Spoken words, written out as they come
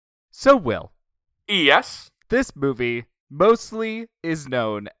So, Will, Yes. this movie mostly is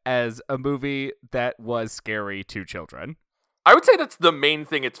known as a movie that was scary to children. I would say that's the main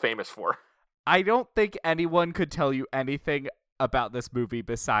thing it's famous for. I don't think anyone could tell you anything about this movie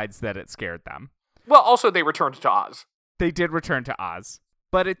besides that it scared them. Well, also they returned to Oz. They did return to Oz,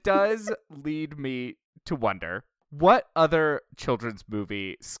 but it does lead me to wonder, what other children's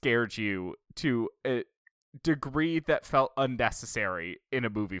movie scared you to a degree that felt unnecessary in a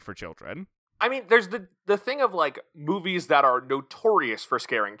movie for children? I mean, there's the thing of, like, movies that are notorious for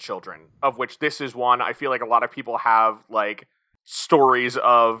scaring children, of which this is one. I feel like a lot of people have, like, stories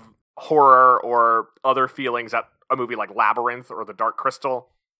of horror or other feelings at a movie like Labyrinth or The Dark Crystal.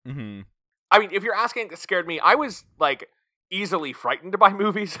 Mm-hmm. I mean, if you're asking if it scared me, I was, like, easily frightened by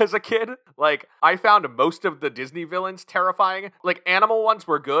movies as a kid. Like, I found most of the Disney villains terrifying. Like, animal ones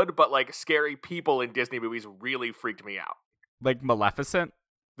were good, but, like, scary people in Disney movies really freaked me out. Like Maleficent?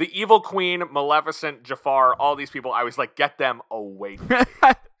 The Evil Queen, Maleficent, Jafar, all these people, I was like, get them away from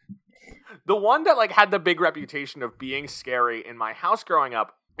me. The one that, like, had the big reputation of being scary in my house growing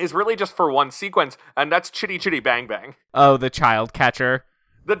up is really just for one sequence, and that's Chitty Chitty Bang Bang. Oh, the child catcher.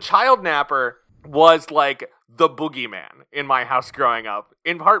 The child napper was, like, the boogeyman in my house growing up,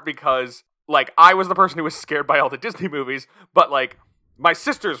 in part because, like, I was the person who was scared by all the Disney movies, but, like, my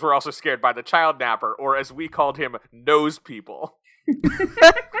sisters were also scared by the child napper, or as we called him, Nose People.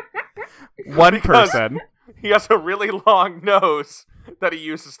 One Because person. He has a really long nose that he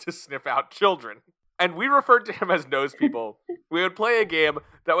uses to sniff out children. And we referred to him as Nose People. We would play a game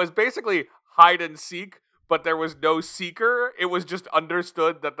that was basically hide and seek, but there was no seeker. It was just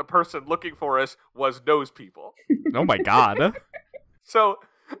understood that the person looking for us was Nose People. Oh my god. So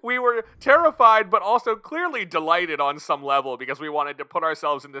we were terrified, but also clearly delighted on some level because we wanted to put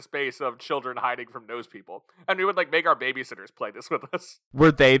ourselves in the space of children hiding from Nose People. And we would, like, make our babysitters play this with us.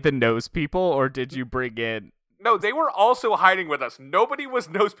 Were they the nose people, or did you bring in... No, they were also hiding with us. Nobody was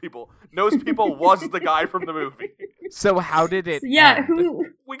Nose People. Nose People was the guy from the movie. So how did it Yeah, end? who?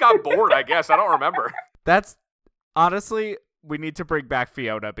 We got bored, I guess. I don't remember. That's... Honestly, we need to bring back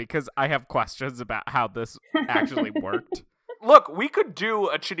Fiona, because I have questions about how this actually worked. Look, we could do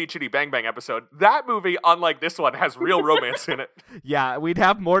a Chitty Chitty Bang Bang episode. That movie, unlike this one, has real romance in it. Yeah, we'd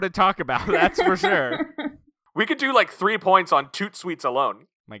have more to talk about, that's for sure. We could do, like, 3 points on Toot Sweets alone.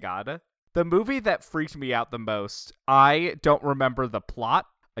 My god. The movie that freaked me out the most, I don't remember the plot.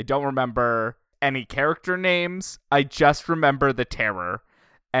 I don't remember any character names. I just remember the terror.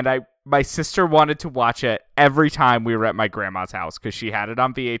 And my sister wanted to watch it every time we were at my grandma's house because she had it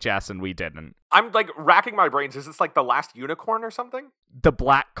on VHS and we didn't. I'm, like, racking my brains. Is this, like, The Last Unicorn or something? The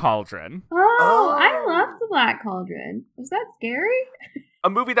Black Cauldron. Oh, I love the Black Cauldron. Was that scary? A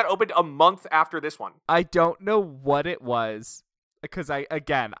movie that opened a month after this one. I don't know what it was because I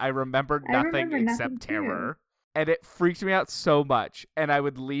remember nothing remember nothing except too. terror. And it freaked me out so much. And I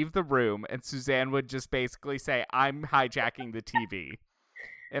would leave the room and Suzanne would just basically say, I'm hijacking the TV.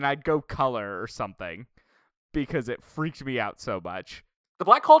 And I'd go color or something because it freaked me out so much. The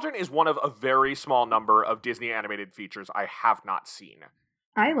Black Cauldron is one of a very small number of Disney animated features I have not seen.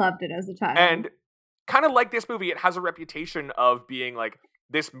 I loved it as a child. And kind of like this movie, it has a reputation of being, like,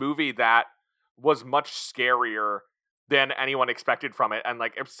 this movie that was much scarier than anyone expected from it and,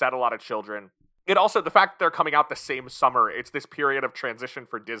 like, upset a lot of children. It also, the fact that they're coming out the same summer, it's this period of transition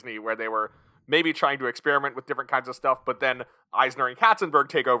for Disney where they were maybe trying to experiment with different kinds of stuff, but then Eisner and Katzenberg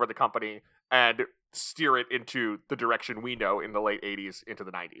take over the company and steer it into the direction we know in the late 80s into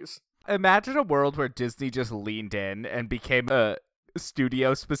the 90s. Imagine a world where Disney just leaned in and became a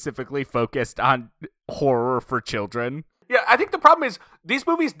studio specifically focused on horror for children. Yeah, I think the problem is these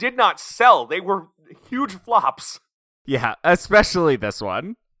movies did not sell. They were huge flops. Yeah, especially this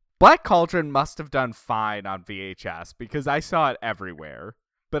one. Black Cauldron must have done fine on VHS because I saw it everywhere.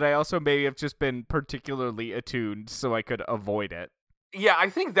 But I also may have just been particularly attuned so I could avoid it. Yeah, I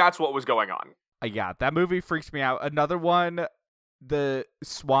think that's what was going on. Yeah, that movie freaked me out. Another one, the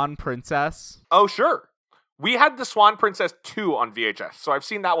Swan Princess. Oh, sure. We had the Swan Princess 2 on VHS, so I've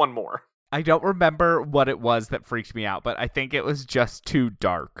seen that one more. I don't remember what it was that freaked me out, but I think it was just too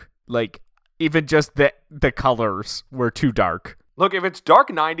dark. Like, even just the colors were too dark. Look, if it's dark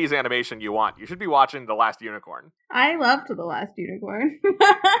 90s animation you want, you should be watching The Last Unicorn. I loved The Last Unicorn.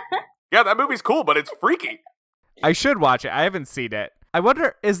 Yeah, that movie's cool, but it's freaky. I should watch it. I haven't seen it. I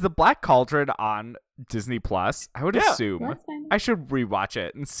wonder, is the Black Cauldron on Disney Plus? I would assume. Let's find out. I should rewatch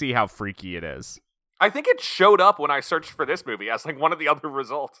it and see how freaky it is. I think it showed up when I searched for this movie as, like, one of the other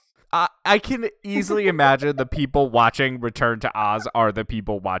results. I can easily imagine the people watching Return to Oz are the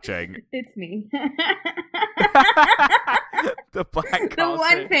people watching. It's me. The Black The one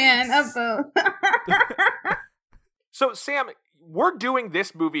Cauldron. fan of both. So, Sam, we're doing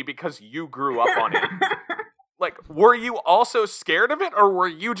this movie because you grew up on it. Like, were you also scared of it, or were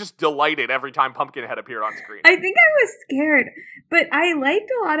you just delighted every time Pumpkinhead appeared on screen? I think I was scared, but I liked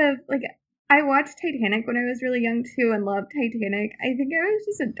a lot of, like, I watched Titanic when I was really young too and loved Titanic. I think I was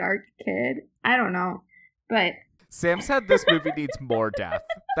just a dark kid. I don't know. But Sam said this movie needs more death.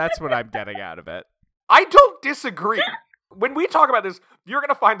 That's what I'm getting out of it. I don't disagree. When we talk about this, you're going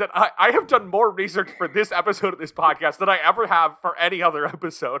to find that I have done more research for this episode of this podcast than I ever have for any other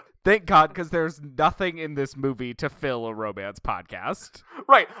episode. Thank God, because there's nothing in this movie to fill a romance podcast.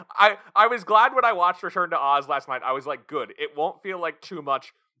 Right. I was glad when I watched Return to Oz last night. I was like, good. It won't feel like too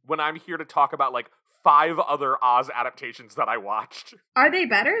much when I'm here to talk about like 5 other Oz adaptations that I watched. are they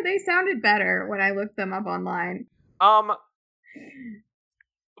better? They sounded better when I looked them up online.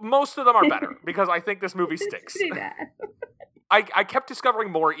 Most of them are better because I think this movie sticks. Pretty bad. I kept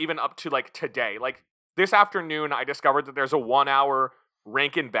discovering more even up to like today. Like this afternoon, I discovered that there's a 1-hour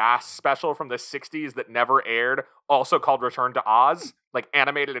Rankin Bass special from the 60s that never aired, also called Return to Oz, like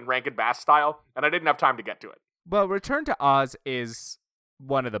animated in Rankin Bass style, and I didn't have time to get to it. Well, Return to Oz is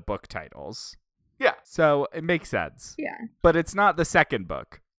one of the book titles. Yeah. So it makes sense. Yeah. But it's not the second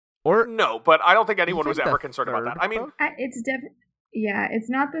book. Or No, but I don't think anyone Even was the ever concerned about third that. I mean, book? It's yeah, it's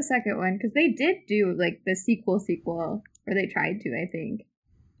not the second one because they did do like the sequel, or they tried to, I think.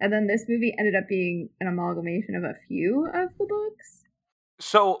 And then this movie ended up being an amalgamation of a few of the books.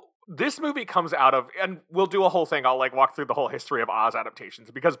 so this movie comes out of, and we'll do a whole thing, I'll like walk through the whole history of Oz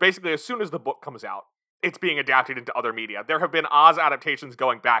adaptations, because basically as soon as the book comes out, it's being adapted into other media. There have been Oz adaptations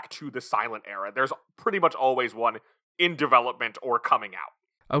going back to the silent era. There's pretty much always one in development or coming out.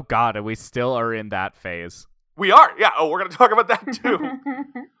 Oh God, and we still are in that phase. We are, yeah. Oh, we're going to talk about that too.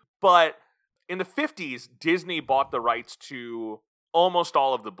 But in the 50s, Disney bought the rights to almost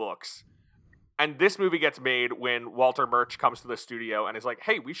all of the books. And this movie gets made when Walter Murch comes to the studio and is like,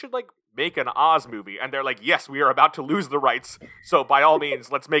 hey, we should like make an Oz movie. And they're like, yes, we are about to lose the rights. So by all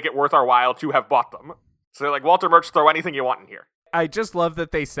means, let's make it worth our while to have bought them. So they're like, Walter Murch, throw anything you want in here. I just love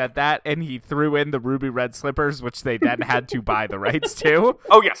that they said that, and he threw in the ruby red slippers, which they then had to buy the rights to.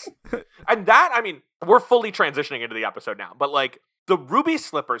 Oh, yes. And that, I mean, we're fully transitioning into the episode now. But like, the ruby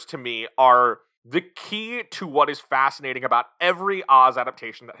slippers to me are the key to what is fascinating about every Oz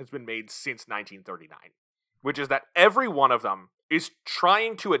adaptation that has been made since 1939, which is that every one of them is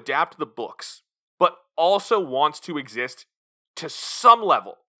trying to adapt the books, but also wants to exist to some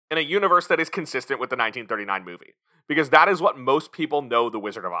level in a universe that is consistent with the 1939 movie, because that is what most people know The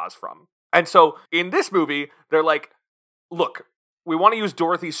Wizard of Oz from. And so in this movie, they're like, look, we want to use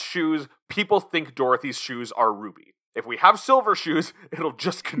Dorothy's shoes. People think Dorothy's shoes are ruby. If we have silver shoes, it'll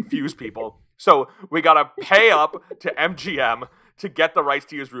just confuse people. So we gotta pay up to MGM to get the rights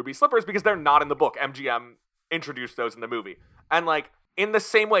to use ruby slippers because they're not in the book. MGM introduced those in the movie. And like, in the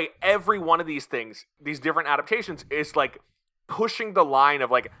same way, every one of these things, these different adaptations, is like pushing the line of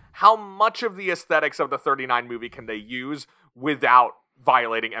like how much of the aesthetics of the 39 movie can they use without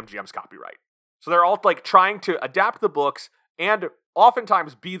violating MGM's copyright. So they're all like trying to adapt the books and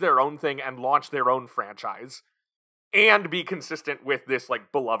oftentimes be their own thing and launch their own franchise and be consistent with this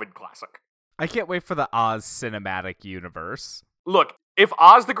like beloved classic. I can't wait for the Oz cinematic universe. Look, if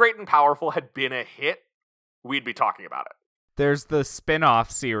Oz the Great and Powerful had been a hit, we'd be talking about it. There's the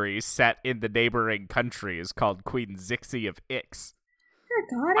spin-off series set in the neighboring countries called Queen Zixi of Ix.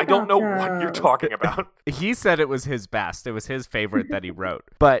 I don't know what you're talking about. He said it was his best. It was his favorite that he wrote.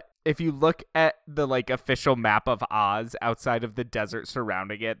 But if you look at the like official map of Oz outside of the desert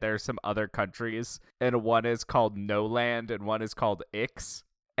surrounding it, there's some other countries, and one is called No Land and one is called Ix.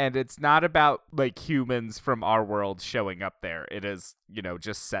 And it's not about like humans from our world showing up there. It is,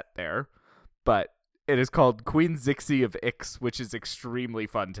 just set there. But it is called Queen Zixi of Ix, which is extremely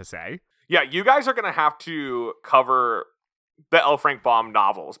fun to say. Yeah, you guys are going to have to cover the L. Frank Baum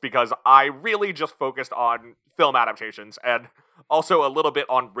novels because I really just focused on film adaptations and also a little bit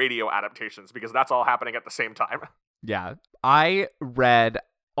on radio adaptations because that's all happening at the same time. Yeah, I read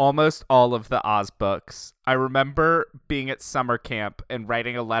almost all of the Oz books. I remember being at summer camp and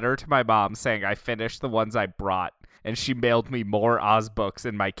writing a letter to my mom saying I finished the ones I brought, and she mailed me more Oz books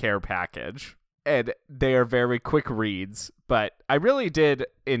in my care package. And they are very quick reads, but I really did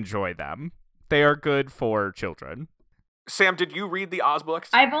enjoy them. They are good for children. Sam, did you read the Oz books?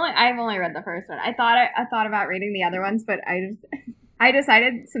 I've only read the first one. I thought about reading the other ones, but I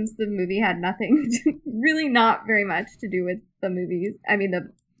decided since the movie had really not very much to do with the movies. I mean,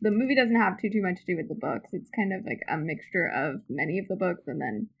 the movie doesn't have too much to do with the books. It's kind of like a mixture of many of the books and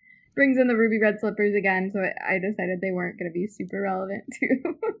then brings in the ruby red slippers again, so I decided they weren't going to be super relevant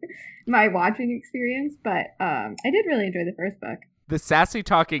to my watching experience, but I did really enjoy the first book. The sassy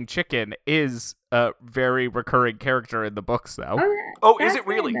talking chicken is a very recurring character in the books, though. Is it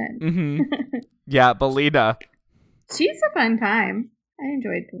really? Mm-hmm. Yeah, Belina. She's a fun time. I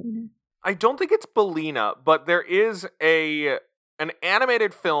enjoyed Belina. I don't think it's Belina, but there is an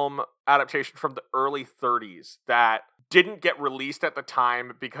animated film adaptation from the early 30s that didn't get released at the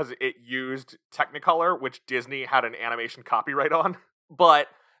time because it used Technicolor, which Disney had an animation copyright on. But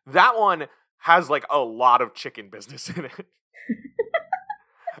that one has like a lot of chicken business in it.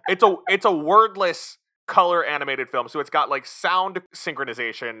 It's a wordless color animated film, so it's got like sound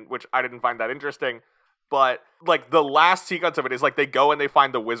synchronization, which I didn't find that interesting. But like the last sequence of it is like they go and they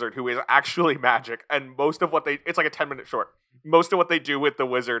find the wizard who is actually magic, and most of what it's like a 10-minute short. Most of what they do with the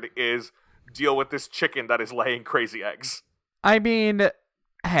wizard is deal with this chicken that is laying crazy eggs. I mean,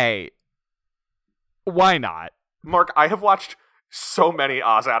 hey, why not? Mark, I have watched so many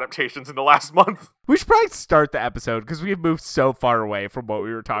Oz adaptations in the last month. We should probably start the episode because we have moved so far away from what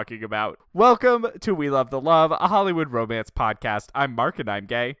we were talking about. Welcome to We Love the Love, a Hollywood romance podcast. I'm Mark and I'm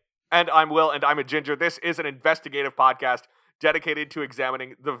gay. And I'm Will and I'm a ginger. This is an investigative podcast dedicated to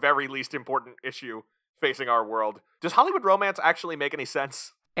examining the very least important issue facing our world. Does Hollywood romance actually make any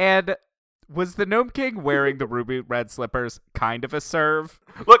sense? And was the Gnome King wearing the ruby red slippers kind of a serve?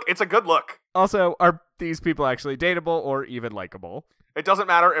 Look, it's a good look. Also, are these people actually dateable or even likable? It doesn't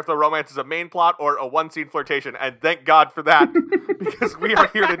matter if the romance is a main plot or a one-scene flirtation, and thank God for that, because we are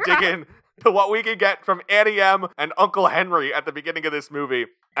here to dig in to what we can get from Annie M. and Uncle Henry at the beginning of this movie.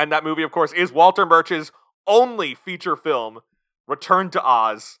 And that movie, of course, is Walter Murch's only feature film, Return to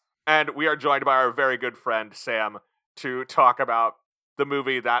Oz. And we are joined by our very good friend, Sam, to talk about the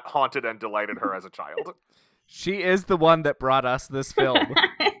movie that haunted and delighted her as a child. She is the one that brought us this film.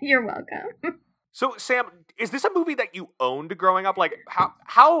 You're welcome. So, Sam, is this a movie that you owned growing up? Like,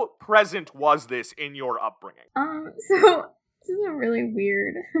 how present was this in your upbringing? So this is a really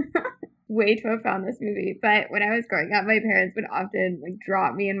weird way to have found this movie. But when I was growing up, my parents would often like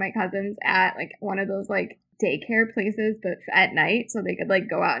drop me and my cousins at like one of those like daycare places, but at night, so they could like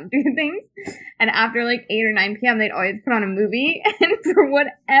go out and do things. And after like 8 or 9 p.m., they'd always put on a movie. And for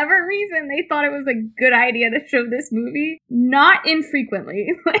whatever reason, they thought it was a good idea to show this movie, not infrequently,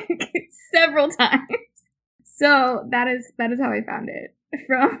 like several times. So that is how I found it,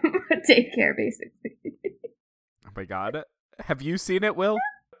 from a daycare, basically. Oh my God. Have you seen it, Will?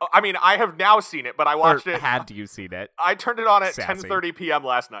 I mean, I have now seen it, but I watched it. Had you seen it? I turned it on at Sassy. 10:30 p.m.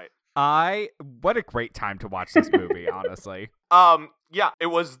 last night. What a great time to watch this movie, honestly. Yeah, it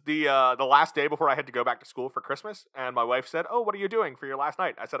was the last day before I had to go back to school for Christmas, and my wife said, "Oh, what are you doing for your last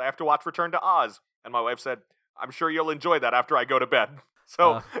night?" I said, "I have to watch Return to Oz," and my wife said, "I'm sure you'll enjoy that after I go to bed."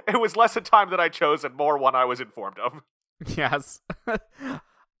 So it was less a time that I chose and more one I was informed of. Yes.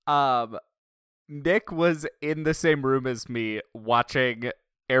 Nick was in the same room as me watching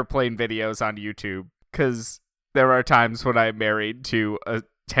airplane videos on YouTube, because there are times when I'm married to a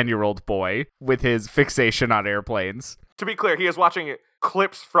 10-year-old boy with his fixation on airplanes. To be clear, he is watching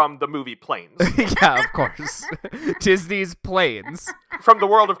clips from the movie Planes. Yeah, of course. Disney's Planes. From the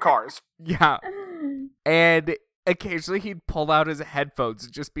world of Cars. Yeah. And occasionally he'd pull out his headphones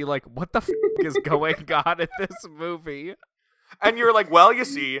and just be like, what the f*** is going on in this movie? And you're like, well, you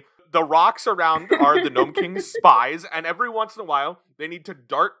see, the rocks around are the Gnome King's spies, and every once in a while, they need to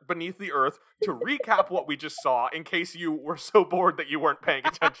dart beneath the earth to recap what we just saw in case you were so bored that you weren't paying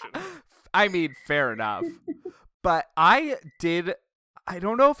attention. I mean, fair enough. But I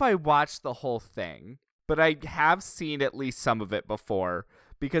don't know if I watched the whole thing, but I have seen at least some of it before,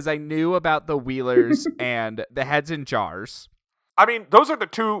 because I knew about the Wheelers and the heads in jars. I mean, those are the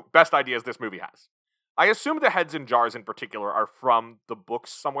two best ideas this movie has. I assume the heads in jars in particular are from the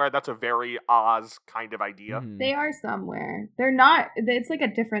books somewhere. That's a very Oz kind of idea. They are somewhere. They're not. It's like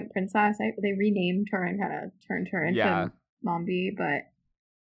a different princess. They renamed her and kind of turned her into Mombi, but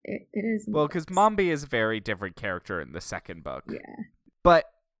it is. Well, because Mombi is a very different character in the second book. Yeah. But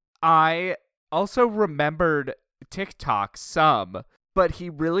I also remembered TikTok some, but he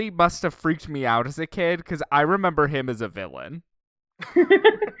really must have freaked me out as a kid, because I remember him as a villain.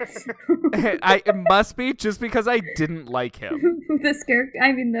 It must be just because I didn't like him. The scarecrow.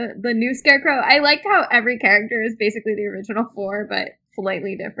 I mean, the new scarecrow. I liked how every character is basically the original 4, but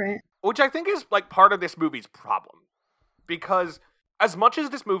slightly different. Which I think is like part of this movie's problem, because as much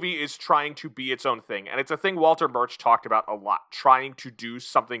as this movie is trying to be its own thing, and it's a thing Walter Murch talked about a lot, trying to do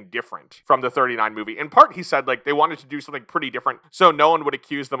something different from the 39 movie. In part, he said like they wanted to do something pretty different so no one would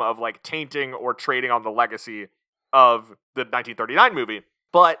accuse them of like tainting or trading on the legacy of the 1939 movie.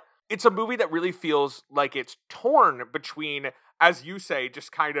 But it's a movie that really feels like it's torn between, as you say,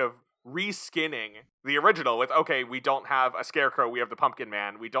 just kind of reskinning the original with, okay, we don't have a Scarecrow, we have the Pumpkin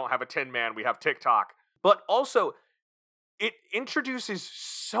Man. We don't have a Tin Man, we have TikTok. But also, it introduces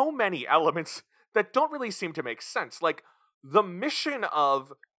so many elements that don't really seem to make sense. Like, the mission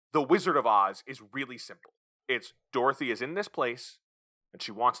of The Wizard of Oz is really simple. It's Dorothy is in this place, and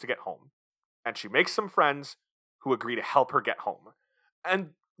she wants to get home. And she makes some friends who agree to help her get home.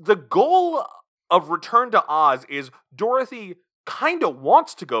 And the goal of Return to Oz is Dorothy kind of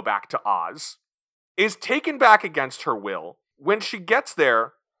wants to go back to Oz, is taken back against her will. When she gets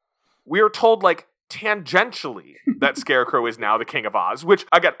there, we are told, like, tangentially that Scarecrow is now the King of Oz, which,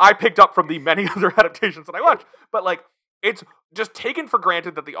 again, I picked up from the many other adaptations that I watched. But, like, it's just taken for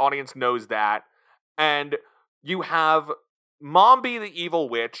granted that the audience knows that. And you have Mombi the evil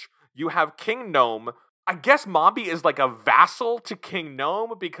witch, you have King Gnome. I guess Mombi is like a vassal to King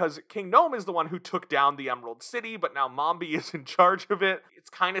Gnome because King Gnome is the one who took down the Emerald City, but now Mombi is in charge of it. It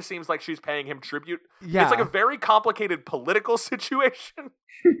kind of seems like she's paying him tribute. Yeah. It's like a very complicated political situation.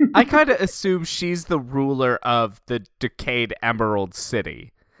 I kind of assume she's the ruler of the decayed Emerald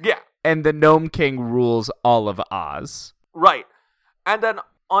City. Yeah. And the Gnome King rules all of Oz. Right. And then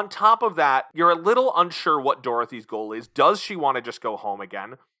on top of that, you're a little unsure what Dorothy's goal is. Does she want to just go home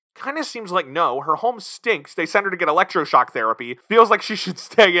again? Kind of seems like no. Her home stinks. They sent her to get electroshock therapy. Feels like she should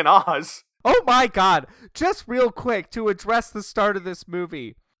stay in Oz. Oh my god. Just real quick to address the start of this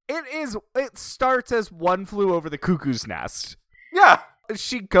movie. It starts as One Flew Over the Cuckoo's Nest. Yeah.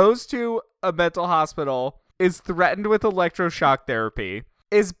 She goes to a mental hospital, is threatened with electroshock therapy,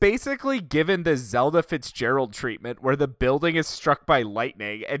 is basically given the Zelda Fitzgerald treatment where the building is struck by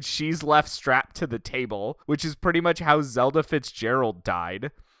lightning and she's left strapped to the table, which is pretty much how Zelda Fitzgerald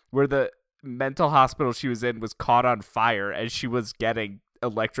died, where the mental hospital she was in was caught on fire as she was getting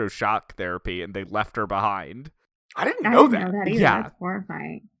electroshock therapy and they left her behind. I didn't know that. I didn't know that either. Yeah. That's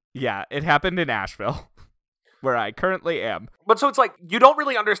horrifying. Yeah, it happened in Asheville, where I currently am. But so it's like, you don't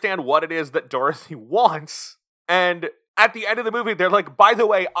really understand what it is that Dorothy wants. And at the end of the movie, they're like, by the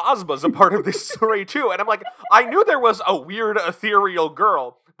way, Ozma's a part of this story too. And I'm like, I knew there was a weird ethereal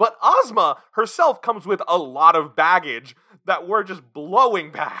girl, but Ozma herself comes with a lot of baggage that we're just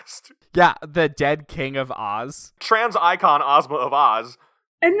blowing past. Yeah, the dead king of Oz. Trans icon Ozma of Oz.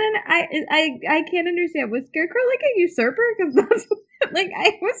 And then I can't understand, was Scarecrow like a usurper? Because that's like,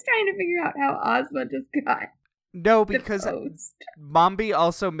 I was trying to figure out how Ozma just got No, because deposed. Mombi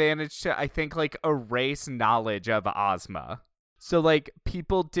also managed to, I think, like, erase knowledge of Ozma. So, like,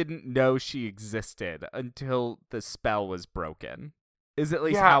 people didn't know she existed until the spell was broken. Is at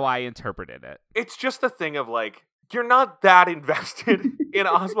least how I interpreted it. It's just a thing of, like, you're not that invested in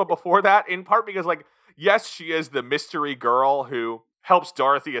Ozma before that, in part because, like, yes, she is the mystery girl who helps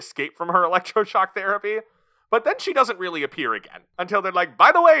Dorothy escape from her electroshock therapy, but then she doesn't really appear again until they're like,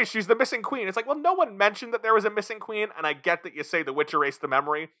 by the way, she's the missing queen. It's like, well, no one mentioned that there was a missing queen, and I get that you say the witch erased the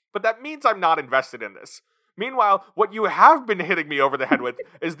memory, but that means I'm not invested in this. Meanwhile, what you have been hitting me over the head with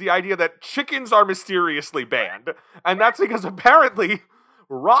is the idea that chickens are mysteriously banned, and that's because apparently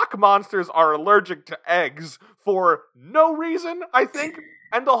rock monsters are allergic to eggs for no reason, I think.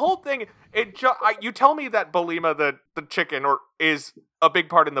 And the whole thing, you tell me that Belima, the chicken, is a big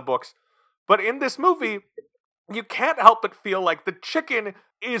part in the books, but in this movie, you can't help but feel like the chicken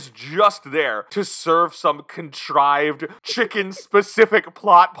is just there to serve some contrived chicken-specific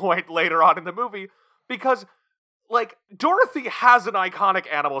plot point later on in the movie, because, like, Dorothy has an iconic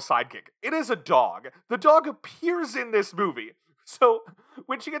animal sidekick. It is a dog. The dog appears in this movie. So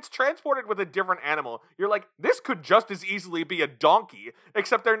when she gets transported with a different animal, you're like, this could just as easily be a donkey,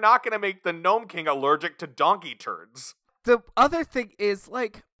 except they're not going to make the Gnome King allergic to donkey turds. The other thing is,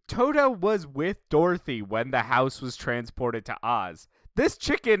 like, Toto was with Dorothy when the house was transported to Oz. This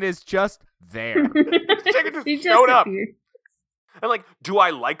chicken is just there. This chicken just showed up. And, like, do I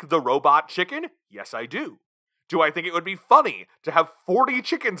like the robot chicken? Yes, I do. Do I think it would be funny to have 40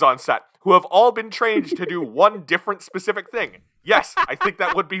 chickens on set who have all been trained to do one different specific thing? Yes, I think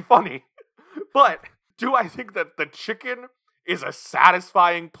that would be funny. But do I think that the chicken is a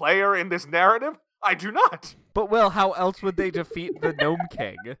satisfying player in this narrative? I do not. But, Will, how else would they defeat the Gnome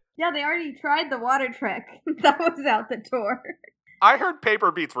King? Yeah, they already tried the water trick. That was out the door. I heard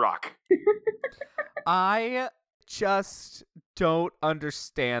paper beats rock. I just don't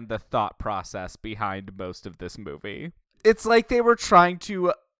understand the thought process behind most of this movie. It's like they were trying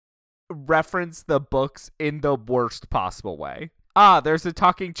to reference the books in the worst possible way. There's a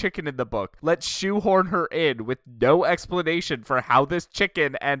talking chicken in the book. Let's shoehorn her in with no explanation for how this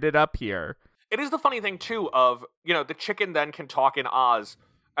chicken ended up here. It is the funny thing, too, of, you know, the chicken then can talk in Oz.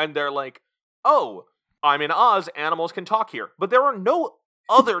 and they're like, oh, I'm in Oz, animals can talk here. But there are no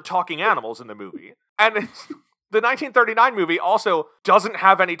other talking animals in the movie. And the 1939 movie also doesn't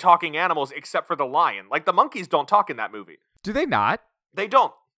have any talking animals except for the lion. Like, the monkeys don't talk in that movie. Do they not? They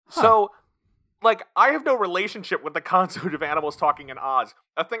don't. Huh. So, like, I have no relationship with the concept of animals talking in Oz.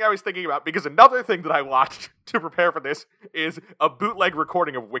 A thing I was thinking about, because another thing that I watched to prepare for this is a bootleg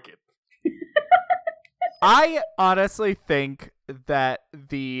recording of Wicked. I honestly think that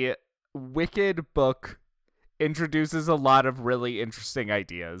the Wicked book introduces a lot of really interesting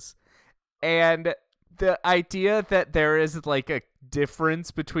ideas. And the idea that there is like a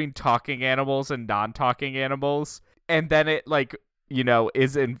difference between talking animals and non-talking animals, and then it like, you know,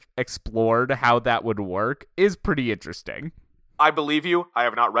 is explored how that would work is pretty interesting. I believe you. I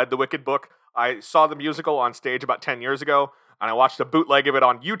have not read the Wicked book. I saw the musical on stage about 10 years ago, and I watched a bootleg of it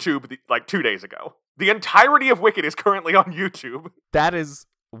on YouTube like 2 days ago. The entirety of Wicked is currently on YouTube. That is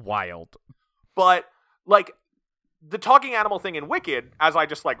wild. But, like, the talking animal thing in Wicked, as I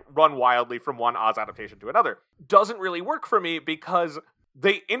just, like, run wildly from one Oz adaptation to another, doesn't really work for me because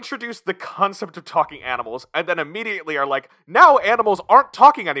they introduce the concept of talking animals and then immediately are like, now animals aren't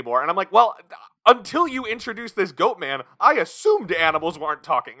talking anymore. And I'm like, well, until you introduce this goat man, I assumed animals weren't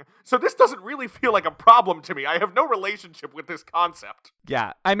talking. So this doesn't really feel like a problem to me. I have no relationship with this concept.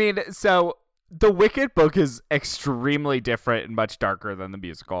 Yeah, I mean, so the Wicked book is extremely different and much darker than the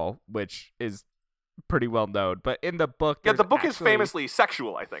musical, which is pretty well known. But in the book, Yeah, the book is famously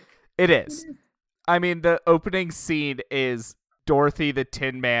sexual, I think. It is. I mean, the opening scene is Dorothy the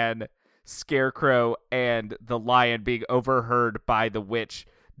Tin Man, Scarecrow, and the lion being overheard by the witch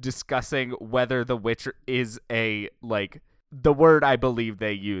discussing whether the witch is a, like, the word I believe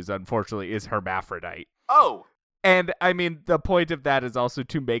they use, unfortunately, is hermaphrodite. Oh. And, I mean, the point of that is also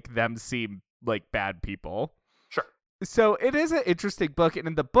to make them seem like bad people. Sure. So it is an interesting book, and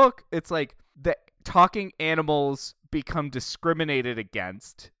in the book, it's like the talking animals become discriminated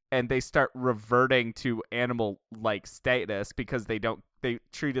against, and they start reverting to animal-like status because they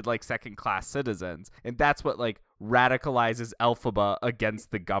treated like second-class citizens, and that's what like radicalizes Elphaba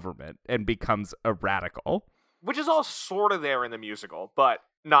against the government and becomes a radical. Which is all sort of there in the musical, but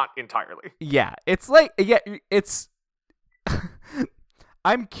not entirely. Yeah, it's like, yeah, it's.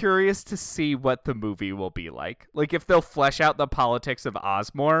 I'm curious to see what the movie will be like. Like, if they'll flesh out the politics of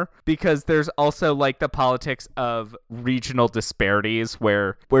Oz more, because there's also, like, the politics of regional disparities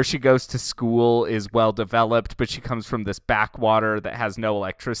where she goes to school is well developed, but she comes from this backwater that has no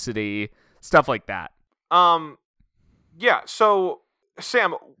electricity, stuff like that. Yeah, so,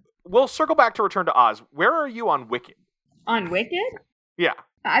 Sam, we'll circle back to Return to Oz. Where are you on Wicked? On Wicked? Yeah.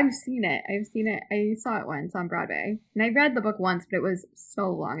 I've seen it. I saw it once on Broadway. And I read the book once, but it was so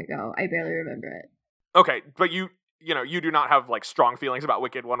long ago. I barely remember it. Okay, but you do not have, like, strong feelings about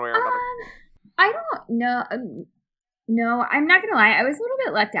Wicked one way or another? I don't know. No, I'm not gonna lie. I was a little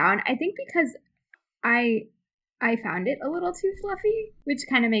bit let down. I think because I found it a little too fluffy, which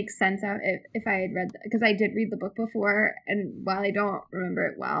kind of makes sense if I had read, because I did read the book before, and while I don't remember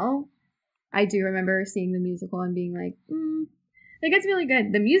it well, I do remember seeing the musical and being like, like, it's really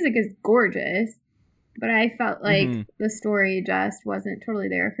good. The music is gorgeous, but I felt like the story just wasn't totally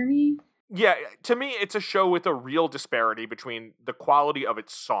there for me. Yeah, to me, it's a show with a real disparity between the quality of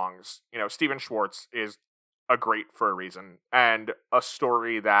its songs. You know, Stephen Schwartz is a great for a reason, and a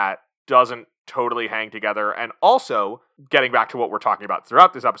story that doesn't totally hang together. And also, getting back to what we're talking about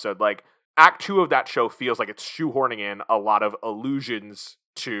throughout this episode, like, Act 2 of that show feels like it's shoehorning in a lot of allusions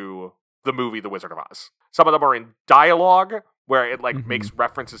to the movie The Wizard of Oz. Some of them are in dialogue, where it, like, makes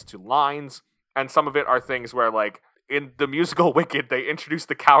references to lines, and some of it are things where, like, in the musical Wicked, they introduce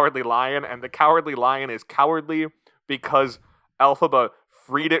the Cowardly Lion, and the Cowardly Lion is cowardly because Elphaba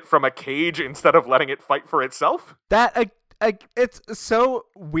freed it from a cage instead of letting it fight for itself. That, it's so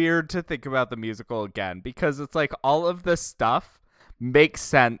weird to think about the musical again, because it's like all of this stuff makes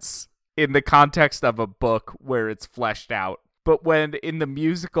sense in the context of a book where it's fleshed out. But when in the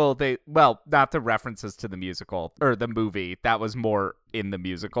musical, not the references to the musical or the movie, that was more in the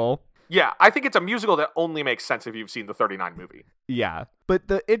musical. Yeah, I think it's a musical that only makes sense if you've seen the 39 movie. Yeah. But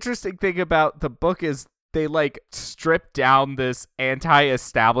the interesting thing about the book is they, like, strip down this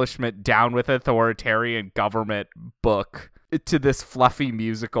anti-establishment, down with authoritarian government book to this fluffy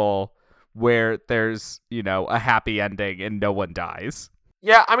musical where there's, you know, a happy ending and no one dies.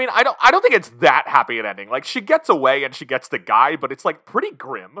 Yeah, I mean, I don't think it's that happy an ending. Like, she gets away and she gets the guy, but it's, like, pretty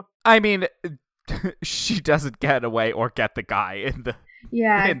grim. I mean, she doesn't get away or get the guy in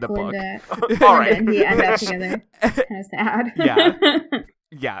the book. All right, and he end up together. It's kind of sad.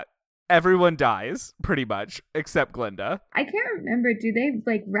 Yeah. everyone dies, pretty much, except Glinda. I can't remember. Do they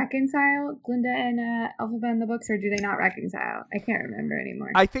like reconcile Glinda and Elphaba in the books, or do they not reconcile? I can't remember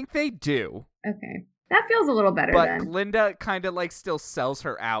anymore. I think they do. Okay. That feels a little better But then. Glinda kind of like still sells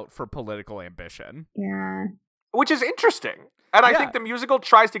her out for political ambition. Yeah. Which is interesting. And I Yeah. think the musical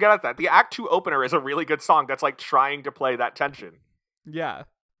tries to get at that. The Act 2 opener is a really good song that's like trying to play that tension. Yeah.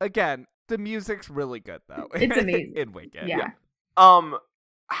 Again, the music's really good though. It's amazing. In Wicked. Yeah.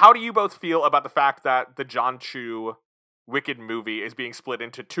 How do you both feel about the fact that the John Chu Wicked movie is being split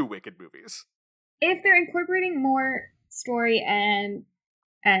into 2 Wicked movies? If they're incorporating more story and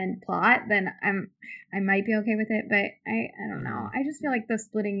plot, then I might be okay with it, but I don't know. I just feel like the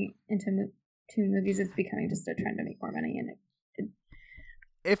splitting into 2 movies is becoming just a trend to make more money, and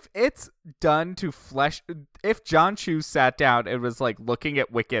If it's done to if John Chu sat down and was like looking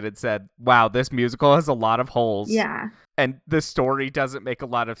at Wicked and said, wow, this musical has a lot of holes. yeah. And the story doesn't make a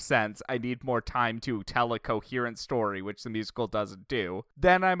lot of sense. I need more time to tell a coherent story, which the musical doesn't do.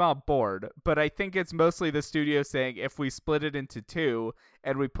 Then I'm on board. But I think it's mostly the studio saying if we split it into 2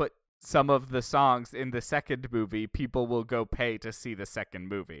 and we put some of the songs in the second movie, people will go pay to see the second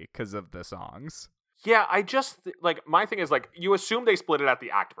movie because of the songs. Yeah, I just, like, my thing is, like, you assume they split it at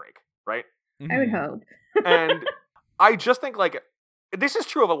the act break, right? I would hope. And I just think, like, this is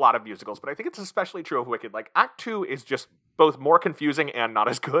true of a lot of musicals, but I think it's especially true of Wicked. Like, Act 2 is just both more confusing and not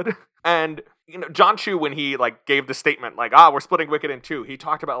as good. And, you know, John Chu, when he, like, gave the statement, like, we're splitting Wicked in 2, he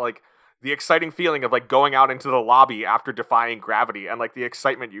talked about, like, the exciting feeling of, like, going out into the lobby after defying gravity and, like, the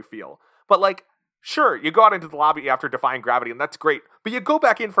excitement you feel. But, like, sure, you go out into the lobby after defying gravity, and that's great. But you go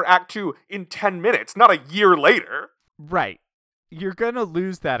back in for Act 2 in 10 minutes, not a year later. Right. You're going to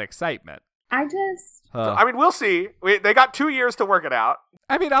lose that excitement. I just... I mean, we'll see. They got 2 years to work it out.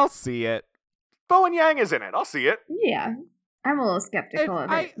 I mean, I'll see it. Bowen Yang is in it. I'll see it. Yeah. I'm a little skeptical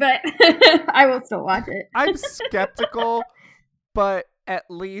And of it, but I will still watch it. I'm skeptical, but at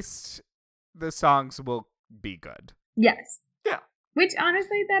least the songs will be good. Yes. Yeah. Which,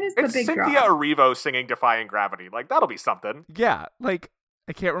 honestly, that is the It's big Cynthia draw. Erivo singing Defying Gravity. Like, that'll be something. Yeah, like,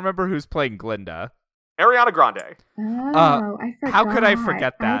 I can't remember who's playing Glinda. Ariana Grande. Oh, I forgot. How could I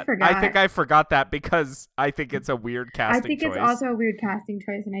forget that? I forgot. think I forgot that because I think it's a weird casting I think choice. it's also a weird casting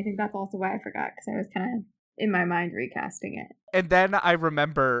choice, and I think that's also why I forgot, because I was kind of, in my mind, recasting it. And then I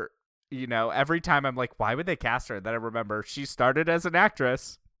remember, you know, every time I'm like, why would they cast her? Then I remember she started as an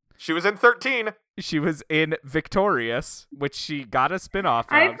actress. She was in 13. She was in Victorious, which she got a spin-off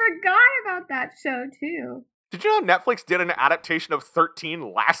of. I forgot about that show, too. Did you know Netflix did an adaptation of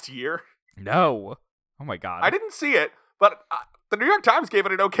 13 last year? No. Oh my god. I didn't see it, but the New York Times gave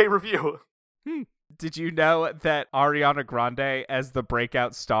it an okay review. Did you know that Ariana Grande, as the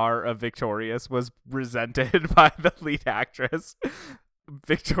breakout star of Victorious, was resented by the lead actress?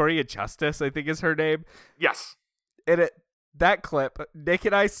 Victoria Justice, I think is her name. Yes. And that clip, Nick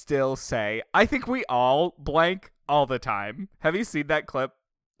and I still say, I think we all blank all the time. Have you seen that clip?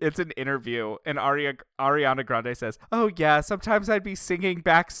 It's an interview, and Ariana Grande says, oh yeah, sometimes I'd be singing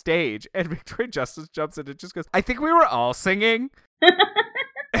backstage. And Victoria Justice jumps in and just goes, I think we were all singing.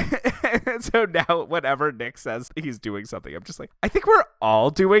 And so now whenever Nick says he's doing something, I'm just like, I think we're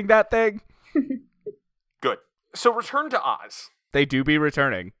all doing that thing. Good. So Return to Oz. They do be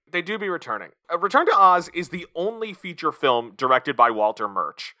returning. They do be returning. Return to Oz is the only feature film directed by Walter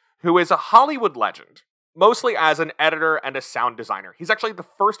Murch, who is a Hollywood legend, mostly as an editor and a sound designer. He's actually the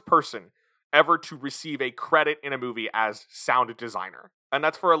first person ever to receive a credit in a movie as sound designer. And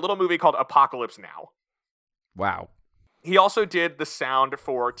that's for a little movie called Apocalypse Now. Wow. He also did the sound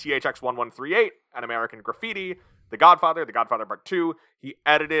for THX 1138, An American Graffiti, The Godfather Part 2. He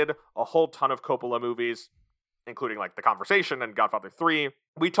edited a whole ton of Coppola movies, including like The Conversation and Godfather 3.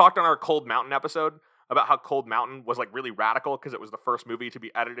 We talked on our Cold Mountain episode about how Cold Mountain was like really radical because it was the first movie to be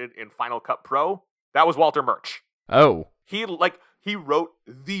edited in Final Cut Pro. That was Walter Murch. Oh. He wrote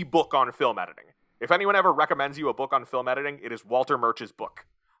the book on film editing. If anyone ever recommends you a book on film editing, it is Walter Murch's book.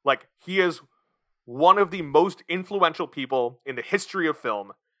 Like, he is one of the most influential people in the history of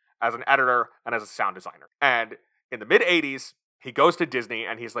film as an editor and as a sound designer. And in the mid-'80s, he goes to Disney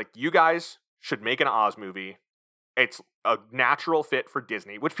and he's like, you guys should make an Oz movie. It's a natural fit for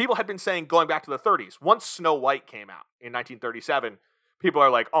Disney, which people had been saying going back to the 30s. Once Snow White came out in 1937, people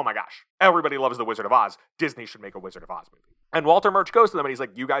are like, oh my gosh, everybody loves The Wizard of Oz. Disney should make a Wizard of Oz movie. And Walter Murch goes to them and he's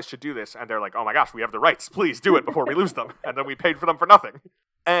like, you guys should do this. And they're like, oh my gosh, we have the rights. Please do it before we lose them. And then we paid for them for nothing.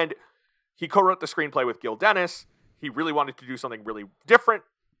 And he co-wrote the screenplay with Gil Dennis. He really wanted to do something really different,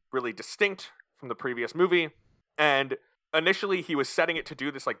 really distinct from the previous movie. And initially he was setting it to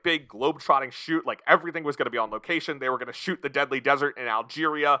do this like big globe-trotting shoot. Like everything was going to be on location. They were going to shoot the Deadly Desert in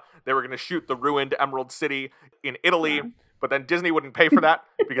Algeria. They were going to shoot the ruined Emerald City in Italy. Yeah. But then Disney wouldn't pay for that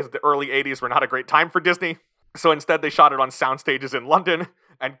because the early 80s were not a great time for Disney. So instead they shot it on sound stages in London,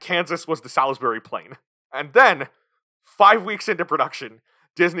 and Kansas was the Salisbury Plain. And then, 5 weeks into production,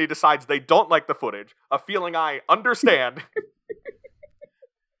 Disney decides they don't like the footage, a feeling I understand,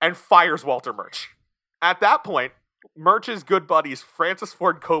 and fires Walter Murch. At that point, Murch's good buddies Francis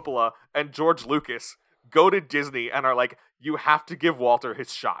Ford Coppola and George Lucas go to Disney and are like, you have to give Walter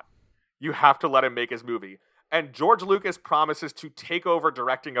his shot. You have to let him make his movie. And George Lucas promises to take over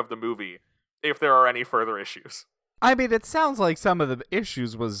directing of the movie if there are any further issues. I mean, it sounds like some of the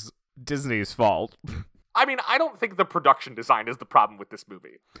issues was Disney's fault. I mean, I don't think the production design is the problem with this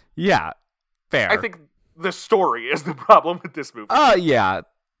movie. Yeah, fair. I think the story is the problem with this movie. Yeah.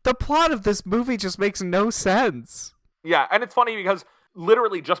 The plot of this movie just makes no sense. Yeah, and it's funny because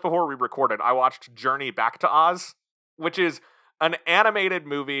literally just before we recorded, I watched Journey Back to Oz, which is an animated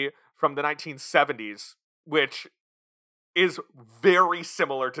movie from the 1970s, which is very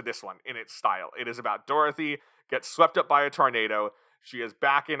similar to this one in its style. It is about Dorothy gets swept up by a tornado. She is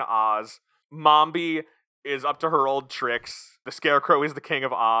back in Oz. Mombi is up to her old tricks. The Scarecrow is the king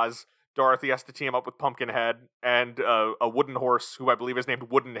of Oz. Dorothy has to team up with Pumpkinhead and a wooden horse who I believe is named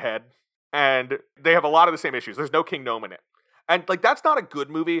Woodenhead. And they have a lot of the same issues. There's no King Gnome in it. And, like, that's not a good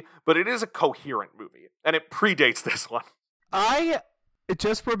movie, but it is a coherent movie. And it predates this one. I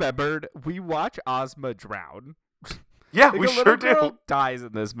just remembered we watch Ozma drown. Yeah, Like, we a sure little do. girl dies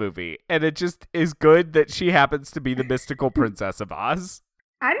in this movie, and it just is good that she happens to be the mystical princess of Oz.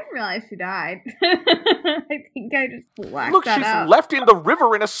 I didn't realize she died. I think I just blacked Look, that she's out. left in the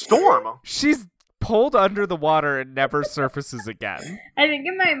river in a storm. She's pulled under the water and never surfaces again. I think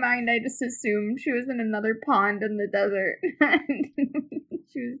in my mind I just assumed she was in another pond in the desert and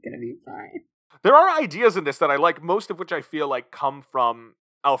she was gonna be fine. There are ideas in this that I like, most of which I feel like come from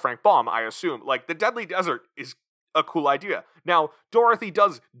L. Frank Baum, I assume. Like, the Deadly Desert is a cool idea. Now, Dorothy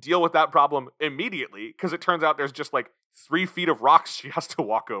does deal with that problem immediately, because it turns out there's just, like, 3 feet of rocks she has to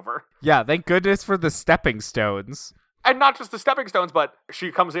walk over. Yeah, thank goodness for the stepping stones. And not just the stepping stones, but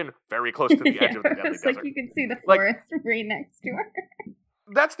she comes in very close to the edge of the Deadly It's Desert. like you can see the Like- forest right next to her.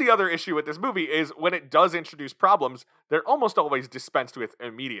 That's the other issue with this movie, is when it does introduce problems, they're almost always dispensed with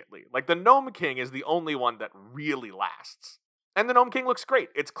immediately. Like, the Gnome King is the only one that really lasts. And the Gnome King looks great.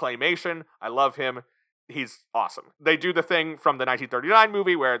 It's claymation. I love him. He's awesome. They do the thing from the 1939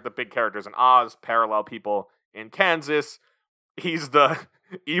 movie where the big characters in Oz parallel people in Kansas. He's the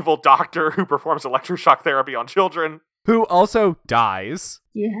evil doctor who performs electroshock therapy on children. Who also dies,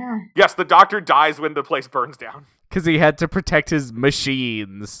 Yeah. Yes, the doctor dies when the place burns down. because he had to protect his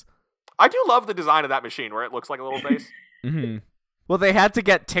machines. I do love the design of that machine where it looks like a little face. Mm-hmm. Well, they had to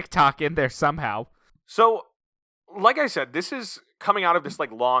get TikTok in there somehow. So, like I said, this is coming out of this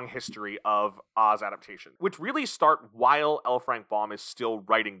like long history of Oz adaptation, which really start while L. Frank Baum is still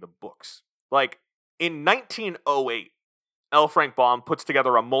writing the books. Like, in 1908, L. Frank Baum puts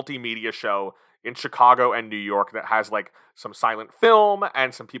together a multimedia show in Chicago and New York that has like some silent film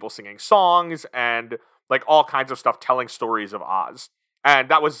and some people singing songs and like all kinds of stuff telling stories of Oz. And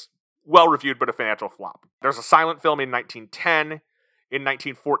that was well reviewed, but a financial flop. There's a silent film in 1910. In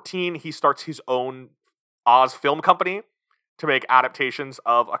 1914, he starts his own Oz Film Company to make adaptations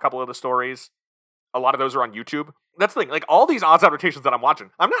of a couple of the stories. A lot of those are on YouTube. That's the thing, like all these Oz adaptations that I'm watching,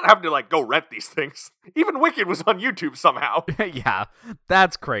 I'm not having to like go rent these things. Even Wicked was on YouTube somehow. Yeah,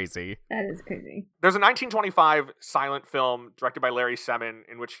 that's crazy. That is crazy. There's a 1925 silent film directed by Larry Semin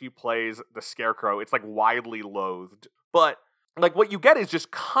in which he plays the Scarecrow. It's like widely loathed. But like what you get is just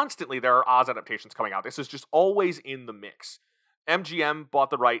constantly there are Oz adaptations coming out. This is just always in the mix. MGM bought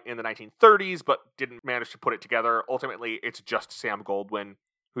the right in the 1930s, but didn't manage to put it together. Ultimately, it's just Sam Goldwyn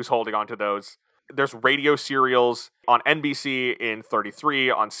who's holding on to those. There's radio serials on NBC in 33,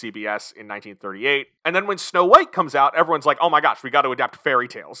 on CBS in 1938. And then when Snow White comes out, everyone's like, oh my gosh, we got to adapt fairy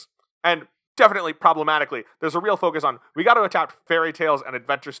tales. And definitely problematically, there's a real focus on, we got to adapt fairy tales and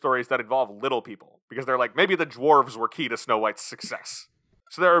adventure stories that involve little people. Because they're like, maybe the dwarves were key to Snow White's success.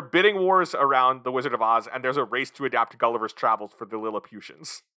 So there are bidding wars around The Wizard of Oz, and there's a race to adapt Gulliver's Travels for the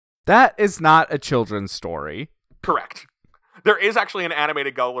Lilliputians. That is not a children's story. Correct. There is actually an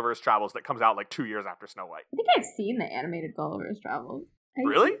animated Gulliver's Travels that comes out like 2 years after Snow White. I think I've seen the animated Gulliver's Travels. I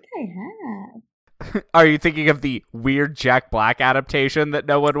Really? think I have. Are you thinking of the weird Jack Black adaptation that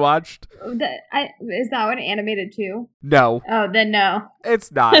no one watched? Is that one animated too? No, Oh, then no. it's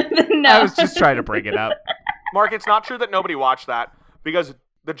not. Then no. I was just trying to bring it up. Mark, it's not true that nobody watched that, because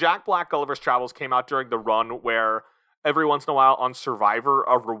the Jack Black Gulliver's Travels came out during the run where every once in a while on Survivor,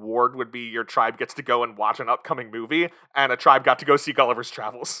 a reward would be your tribe gets to go and watch an upcoming movie, and a tribe got to go see Gulliver's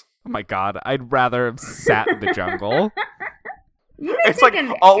Travels. Oh my god, I'd rather have sat in the jungle. It's like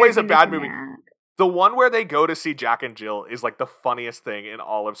always a bad movie. The one where they go to see Jack and Jill is like the funniest thing in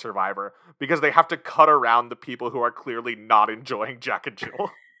all of Survivor because they have to cut around the people who are clearly not enjoying Jack and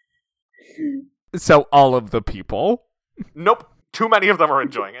Jill. So all of the people? Nope. Too many of them are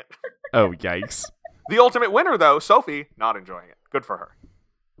enjoying it. Oh, yikes. The ultimate winner, though, Sophie, not enjoying it. Good for her.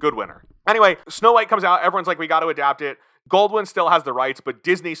 Good winner. Anyway, Snow White comes out. Everyone's like, we got to adapt it. Goldwyn still has the rights, but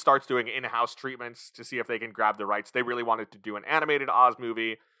Disney starts doing in-house treatments to see if they can grab the rights. They really wanted to do an animated Oz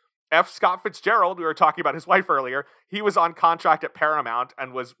movie. F. Scott Fitzgerald, we were talking about his wife earlier, he was on contract at Paramount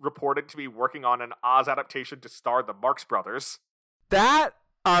and was reported to be working on an Oz adaptation to star the Marx Brothers. That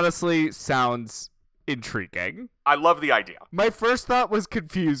honestly sounds intriguing. I love the idea. My first thought was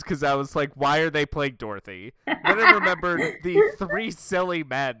confused because I was like, why are they playing Dorothy? Then I remembered the three silly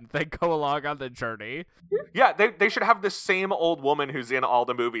men that go along on the journey. Yeah, they should have the same old woman who's in all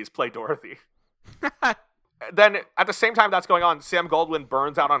the movies play Dorothy. Then, at the same time that's going on, Sam Goldwyn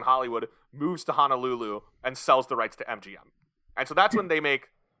burns out on Hollywood, moves to Honolulu, and sells the rights to MGM. And so that's when they make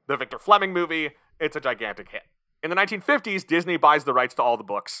the Victor Fleming movie. It's a gigantic hit. In the 1950s, Disney buys the rights to all the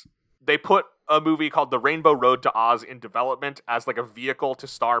books. They put a movie called The Rainbow Road to Oz in development as like a vehicle to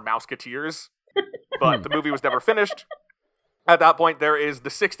star Mouseketeers. But the movie was never finished. At that point, there is the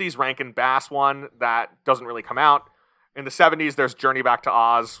 60s Rankin Bass one that doesn't really come out. In the 70s, there's Journey Back to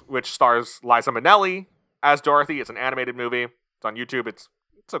Oz, which stars Liza Minnelli as Dorothy. It's an animated movie. It's on YouTube. It's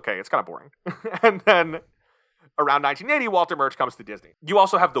okay. It's kind of boring. And then around 1980, Walter Murch comes to Disney. You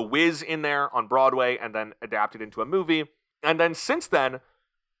also have The Wiz in there on Broadway and then adapted into a movie. And then since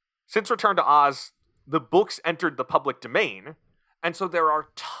Return to Oz, the books entered the public domain. And so there are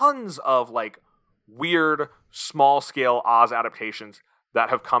tons of like weird, small-scale Oz adaptations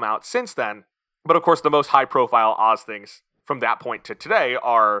that have come out since then. But of course, the most high-profile Oz things from that point to today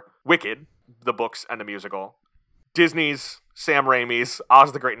are Wicked, the books and the musical, Disney's Sam Raimi's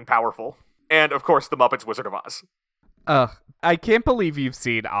Oz the Great and Powerful, and of course, The Muppets Wizard of Oz. I can't believe you've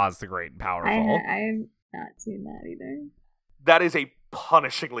seen Oz the Great and Powerful. I have not seen that either. That is a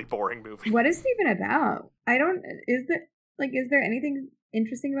punishingly boring movie. What is it even about? Is there anything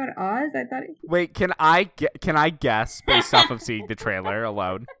interesting about Oz? I thought Wait, can I guess based off of seeing the trailer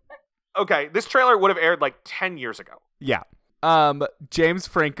alone? Okay, this trailer would have aired like 10 years ago. Yeah. James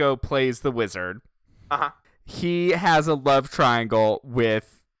Franco plays the wizard. Uh-huh. He has a love triangle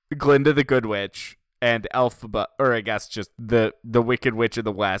with Glinda the Good Witch and Elphaba, or I guess just the Wicked Witch of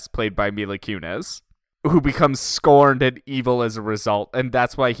the West, played by Mila Kunis, who becomes scorned and evil as a result, and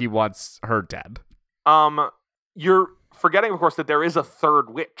that's why he wants her dead. You're forgetting, of course, that there is a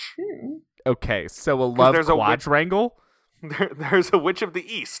third witch. Okay, so a love quadrangle? There's a Witch of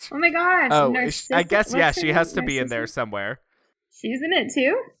the East. Oh my gosh. Oh, I guess, yeah, she has to be in there somewhere. She's in it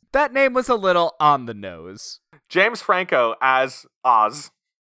too? That name was a little on the nose. James Franco as Oz,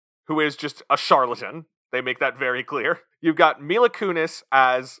 who is just a charlatan. They make that very clear. You've got Mila Kunis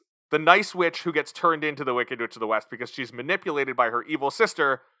as the nice witch who gets turned into the Wicked Witch of the West because she's manipulated by her evil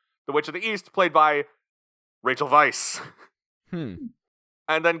sister, the Witch of the East, played by Rachel Weisz. And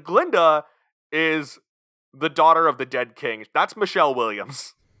then Glinda is the daughter of the dead king. That's Michelle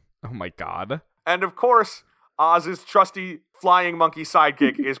Williams. Oh my god. And of course, Oz's trusty flying monkey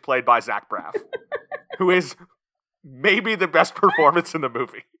sidekick is played by Zach Braff, who is maybe the best performance in the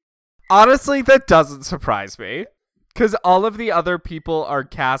movie. Honestly, that doesn't surprise me. Because all of the other people are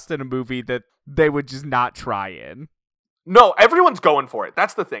cast in a movie that they would just not try in. No, everyone's going for it.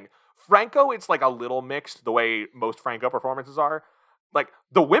 That's the thing. Franco, it's like a little mixed the way most Franco performances are. Like,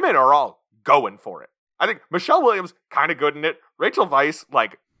 the women are all going for it. I think Michelle Williams, kind of good in it. Rachel Weisz,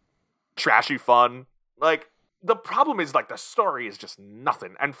 like, trashy fun. Like, the problem is, like, the story is just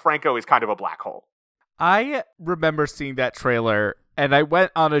nothing. And Franco is kind of a black hole. I remember seeing that trailer, and I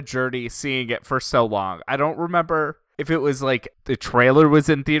went on a journey seeing it for so long. I don't remember if it was, like, the trailer was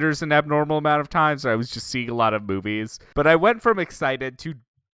in theaters an abnormal amount of times, or I was just seeing a lot of movies. But I went from excited to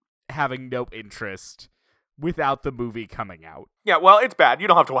having no interest without the movie coming out. Yeah, well, it's bad. You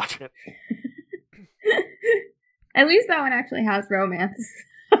don't have to watch it. At least that one actually has romance.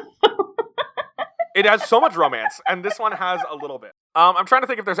 It has so much romance, and this one has a little bit. I'm trying to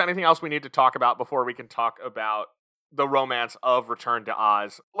think if there's anything else we need to talk about before we can talk about the romance of Return to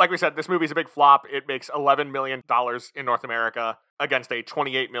Oz. Like we said, this movie's a big flop. It makes $11 million in North America against a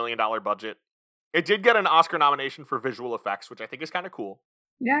 $28 million budget. It did get an Oscar nomination for visual effects, which I think is kind of cool.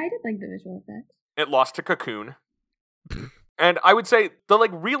 Yeah, I did like the visual effects. It lost to Cocoon. And I would say the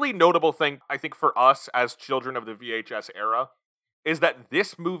like really notable thing, I think, for us as children of the VHS era is that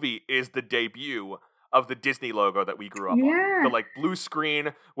this movie is the debut of the Disney logo that we grew up on. The like blue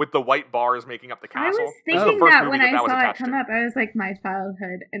screen with the white bars making up the castle. I was thinking that when I saw it come up, I was like, my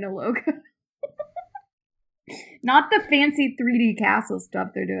childhood in a logo. Not the fancy 3D castle stuff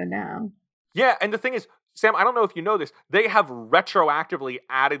they're doing now. Yeah, and the thing is, Sam, I don't know if you know this, they have retroactively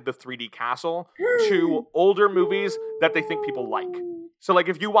added the 3D castle to older movies that they think people like. So, like,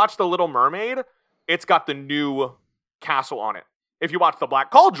 if you watch The Little Mermaid, it's got the new castle on it. If you watch The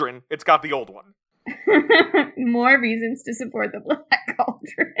Black Cauldron, it's got the old one. More reasons to support The Black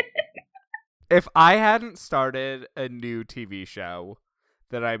Cauldron. If I hadn't started a new TV show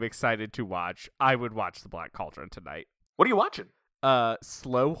that I'm excited to watch, I would watch The Black Cauldron tonight. What are you watching?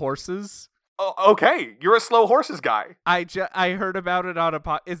 Slow Horses. Oh, okay. You're a Slow Horses guy. I heard about it on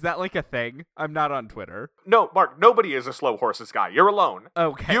a Is that like a thing? I'm not on Twitter. No, Mark, nobody is a Slow Horses guy. You're alone.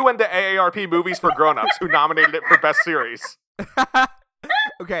 Okay. You and the AARP Movies for Grown-Ups who nominated it for Best Series.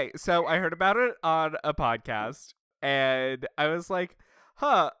 Okay, so I heard about it on a podcast, and I was like,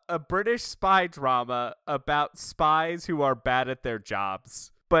 a British spy drama about spies who are bad at their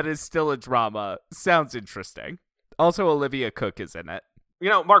jobs, but is still a drama. Sounds interesting. Also, Olivia Cook is in it. You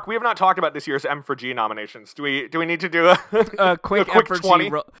know, Mark, we have not talked about this year's M4G nominations. Do we need to do a quick M4G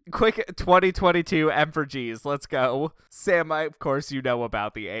 20? Quick 2022 M4Gs. Let's go. Sam, of course you know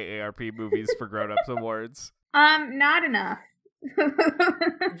about the AARP Movies for Grown-Ups Awards. Not enough.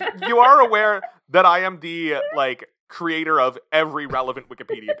 You are aware that I am the, like, creator of every relevant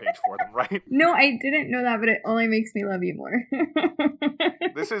Wikipedia page for them, right? No, I didn't know that, but it only makes me love you more.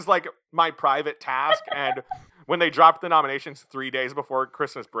 This is, like, my private task, and when they dropped the nominations 3 days before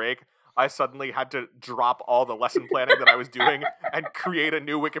Christmas break, I suddenly had to drop all the lesson planning that I was doing and create a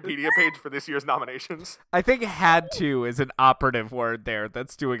new Wikipedia page for this year's nominations. I think "had to" is an operative word there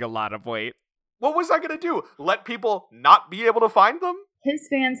that's doing a lot of weight. What was I going to do? Let people not be able to find them? His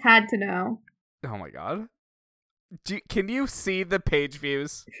fans had to know. Oh my god. Can you see the page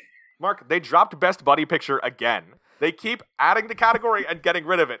views? Mark, they dropped Best Buddy Picture again. They keep adding the category and getting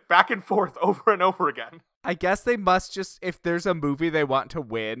rid of it, back and forth, over and over again. I guess they must just, if there's a movie they want to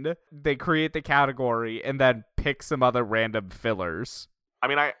win, they create the category and then pick some other random fillers. I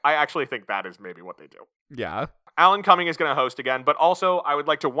mean, I actually think that is maybe what they do. Yeah. Alan Cumming is going to host again, but also I would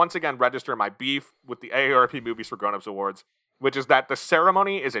like to once again register my beef with the AARP Movies for Grown-Ups Awards, which is that the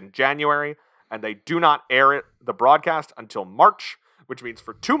ceremony is in January, and they do not air the broadcast until March, which means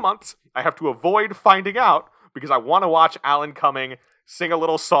for 2 months, I have to avoid finding out because I want to watch Alan Cumming sing a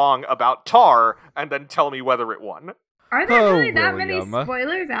little song about Tar and then tell me whether it won. Are there really that many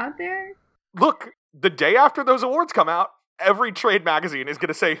spoilers out there? Look, the day after those awards come out, every trade magazine is going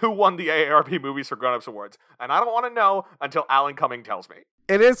to say who won the AARP Movies for Grown-Ups Awards, and I don't want to know until Alan Cumming tells me.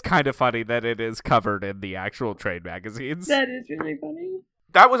 It is kind of funny that it is covered in the actual trade magazines. That is really funny.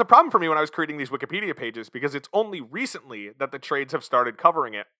 That was a problem for me when I was creating these Wikipedia pages because it's only recently that the trades have started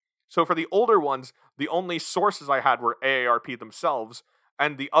covering it. So for the older ones, the only sources I had were AARP themselves,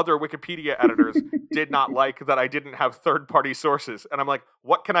 and the other Wikipedia editors did not like that I didn't have third-party sources. And I'm like,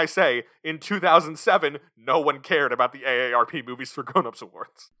 what can I say? In 2007, no one cared about the AARP Movies for Grown-Ups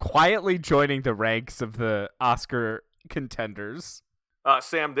Awards. Quietly joining the ranks of the Oscar contenders.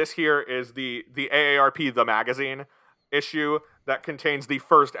 Sam, this here is the AARP The Magazine issue that contains the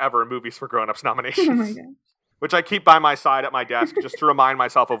first ever Movies for Grown-Ups nominations. Oh my god. Which I keep by my side at my desk just to remind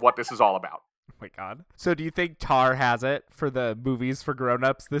myself of what this is all about. Oh my god. So do you think Tar has it for the Movies for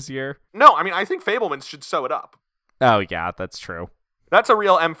Grown-Ups this year? No, I mean, I think Fabelmans should sew it up. Oh yeah, that's true. That's a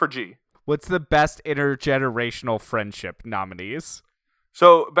real M for G. What's the best intergenerational friendship nominees?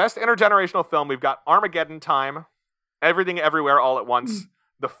 So, best intergenerational film, we've got Armageddon Time, Everything Everywhere All at Once,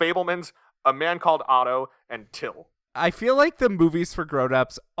 The Fabelmans, A Man Called Otto, and Till. I feel like the Movies for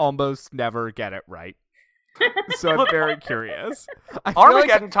Grown-Ups almost never get it right. So I'm very curious.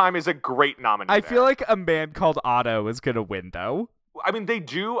 Armageddon Time is a great nominee. I feel like A Man Called Otto is going to win, though. I mean, they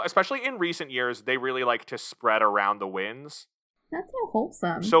do, especially in recent years, they really like to spread around the wins. That's so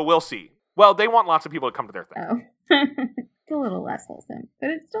wholesome. So we'll see. Well, they want lots of people to come to their thing. Oh. It's a little less wholesome, but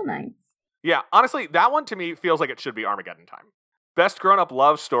it's still nice. Yeah, honestly, that one to me feels like it should be Armageddon Time. Best grown-up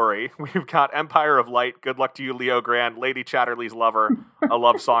love story, we've got Empire of Light, Good Luck to You, Leo Grand, Lady Chatterley's Lover, A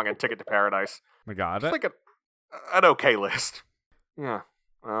Love Song, and Ticket to Paradise. Oh my god. It's like an okay list. Yeah.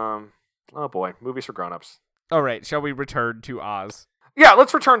 Oh boy, movies for grown-ups. All right, shall we return to Oz? Yeah,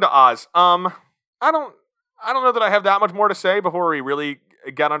 let's return to Oz. I don't know that I have that much more to say before we really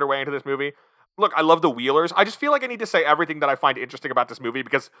get underway into this movie. Look, I love the Wheelers. I just feel like I need to say everything that I find interesting about this movie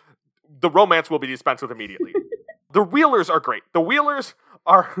because the romance will be dispensed with immediately. The Wheelers are great. The Wheelers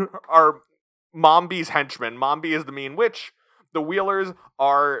are Mombi's henchmen. Mombi is the mean witch. The Wheelers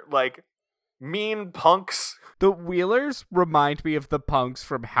are like mean punks. The Wheelers remind me of the punks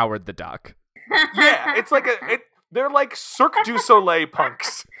from Howard the Duck. Yeah, it's like they're like Cirque du Soleil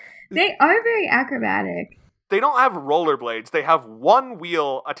punks. They are very acrobatic. They don't have rollerblades. They have one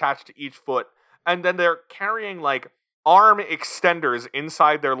wheel attached to each foot, and then they're carrying like arm extenders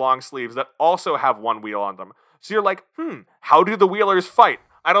inside their long sleeves that also have one wheel on them. So you're like, how do the Wheelers fight?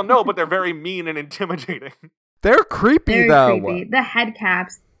 I don't know, but they're very mean and intimidating. They're creepy, Very though. creepy. The head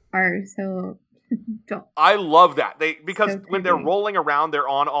caps are so... I love that. Because So when they're creepy. rolling around, they're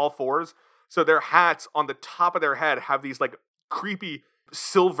on all fours. So their hats on the top of their head have these like creepy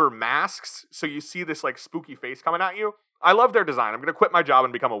silver masks. So you see this like spooky face coming at you. I love their design. I'm going to quit my job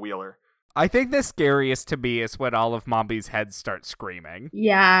and become a Wheeler. I think the scariest to me is when all of Mombi's heads start screaming.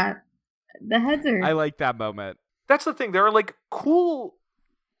 Yeah. The heads are... I like that moment. That's the thing. There are like cool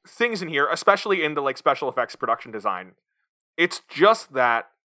things in here, especially in the like special effects production design. It's just that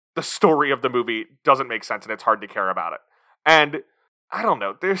the story of the movie doesn't make sense and it's hard to care about it. And I don't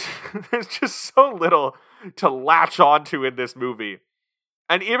know, there's just so little to latch onto in this movie.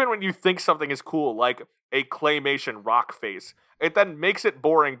 And even when you think something is cool, like a claymation rock face, it then makes it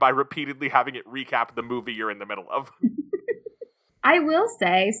boring by repeatedly having it recap the movie you're in the middle of. I will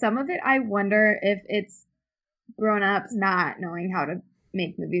say, some of it I wonder if it's grown-ups not knowing how to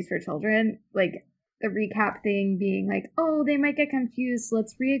make movies for children. Like, the recap thing being like, oh, they might get confused, so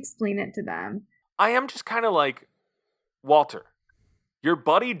let's re-explain it to them. I am just kind of like, Walter, your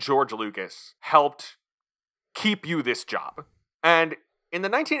buddy George Lucas helped keep you this job. And in the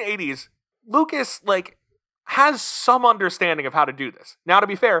 1980s, Lucas, like, has some understanding of how to do this. Now, to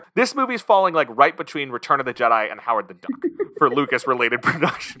be fair, this movie's falling, like, right between Return of the Jedi and Howard the Duck for Lucas-related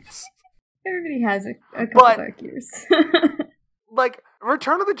productions. Everybody has a couple dark years. Like,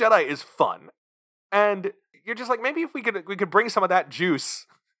 Return of the Jedi is fun. And you're just like, maybe if we could bring some of that juice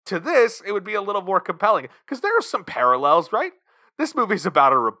to this, it would be a little more compelling. Because there are some parallels, right? This movie's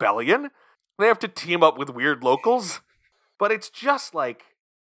about a rebellion. They have to team up with weird locals. But it's just like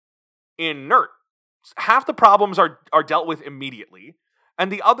inert. Half the problems are dealt with immediately,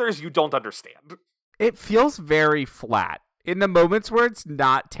 and the others you don't understand. It feels very flat. In the moments where it's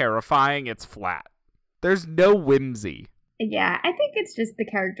not terrifying, it's flat. There's no whimsy. Yeah, I think it's just the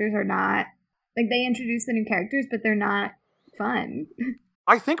characters are not... Like, they introduce the new characters, but they're not fun.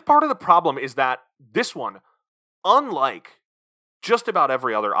 I think part of the problem is that this one, unlike just about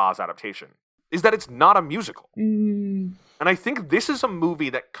every other Oz adaptation, is that it's not a musical. Mm. And I think this is a movie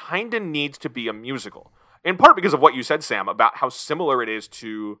that kind of needs to be a musical. In part because of what you said, Sam, about how similar it is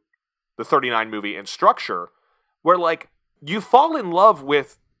to the 39 movie in structure, where, like, you fall in love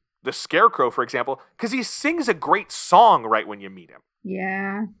with the Scarecrow, for example, because he sings a great song right when you meet him.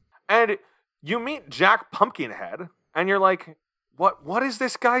 Yeah. And you meet Jack Pumpkinhead, and you're like, what is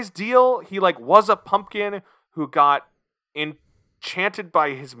this guy's deal? He, like, was a pumpkin who got enchanted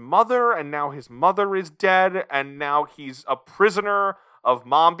by his mother, and now his mother is dead, and now he's a prisoner of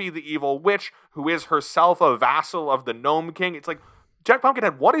Mombi, the evil witch, who is herself a vassal of the Gnome King. It's like, Jack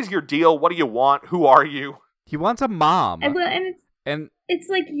Pumpkinhead, what is your deal? What do you want? Who are you? He wants a mom. And it's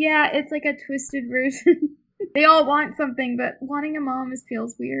like, yeah, it's like a twisted version. They all want something, but wanting a mom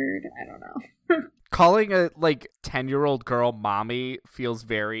feels weird. I don't know. Calling a, 10-year-old girl mommy feels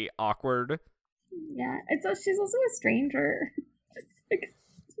very awkward. Yeah, she's also a stranger.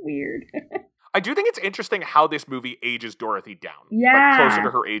 It's weird. I do think it's interesting how this movie ages Dorothy down. Yeah. Like, closer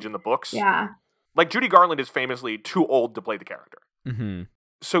to her age in the books. Yeah. Like, Judy Garland is famously too old to play the character. Mm-hmm.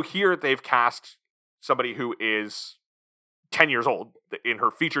 So here they've cast somebody who is 10 years old in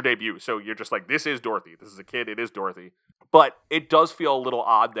her feature debut. So you're just like, this is Dorothy. This is a kid. It is Dorothy. But it does feel a little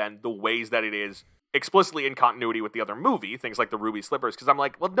odd then, the ways that it is explicitly in continuity with the other movie, things like the Ruby Slippers. Because I'm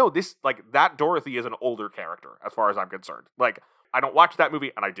like, well, no, that Dorothy is an older character as far as I'm concerned. Like, I don't watch that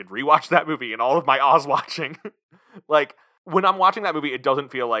movie, and I did rewatch that movie in all of my Oz watching. Like, when I'm watching that movie, it doesn't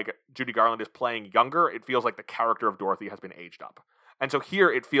feel like Judy Garland is playing younger. It feels like the character of Dorothy has been aged up. And so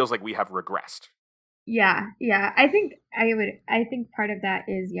here it feels like we have regressed. Yeah. I think part of that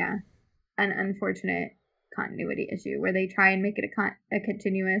is, an unfortunate continuity issue where they try and make it a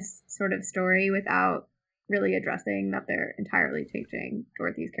continuous sort of story without really addressing that they're entirely changing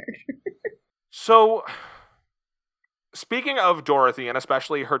Dorothy's character. So, speaking of Dorothy, and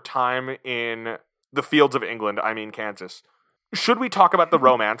especially her time in the fields of England, I mean Kansas, should we talk about the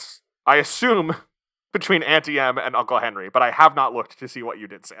romance, I assume, between Auntie Em and Uncle Henry, but I have not looked to see what you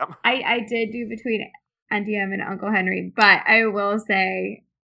did, Sam. I did do between Auntie Em and Uncle Henry, but I will say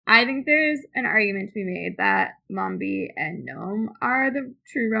I think there's an argument to be made that Mombi and Gnome are the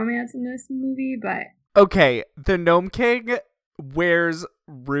true romance in this movie, but... Okay, the Gnome King wears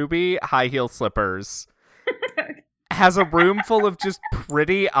ruby high heel slippers, has a room full of just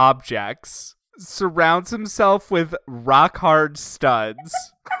pretty objects, surrounds himself with rock hard studs,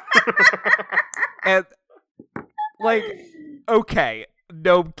 and, like, okay,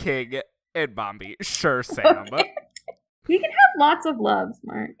 Gnome King and Mombi, sure, Sam. Okay. He can have lots of loves,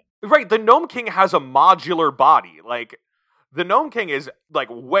 Mark. Right, the Gnome King has a modular body. Like, the Gnome King is, like,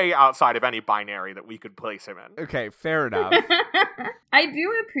 way outside of any binary that we could place him in. Okay, fair enough. I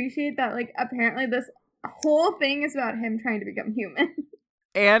do appreciate that, like, apparently this whole thing is about him trying to become human.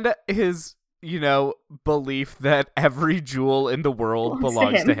 And his, belief that every jewel in the world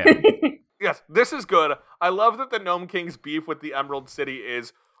belongs to him. Yes, this is good. I love that the Gnome King's beef with the Emerald City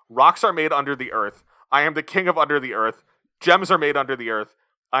is rocks are made under the earth. I am the king of under the earth. Gems are made under the earth.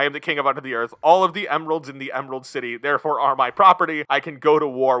 I am the king of under the earth. All of the emeralds in the Emerald City, therefore, are my property. I can go to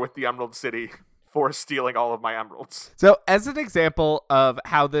war with the Emerald City for stealing all of my emeralds. So, as an example of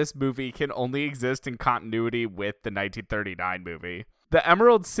how this movie can only exist in continuity with the 1939 movie, the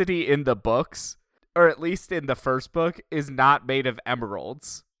Emerald City in the books, or at least in the first book, is not made of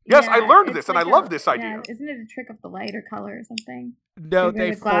emeralds. Yes, I learned this, and I love this idea. Yeah, isn't it a trick of the light or color or something? No,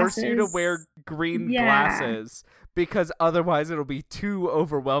 they force you to wear green glasses, because otherwise it'll be too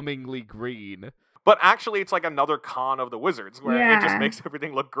overwhelmingly green. But actually, it's like another con of the wizards, where it just makes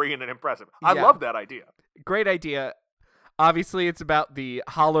everything look green and impressive. I love that idea. Great idea. Obviously, it's about the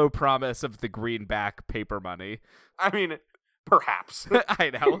hollow promise of the greenback paper money. I mean, perhaps.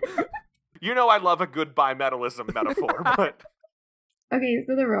 I know. I love a good bimetallism metaphor, but... Okay,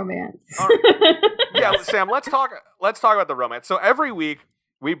 so the romance. Right. Yeah, Sam, let's talk about the romance. So every week,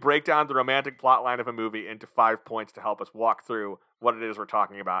 we break down the romantic plotline of a movie into 5 points to help us walk through what it is we're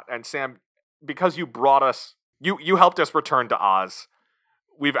talking about. And Sam, because you brought us, you helped us return to Oz,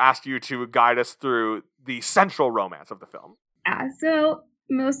 we've asked you to guide us through the central romance of the film. So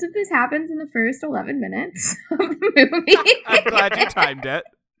most of this happens in the first 11 minutes of the movie. I'm glad you timed it.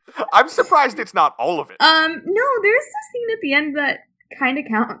 I'm surprised it's not all of it. No, there's a scene at the end that kind of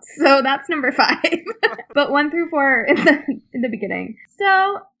counts, so that's number 5. But 1 through 4 in the beginning.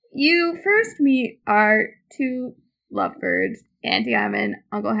 So you first meet our two lovebirds, Auntie Em and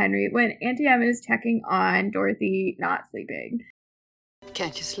Uncle Henry, when Auntie Em is checking on Dorothy not sleeping.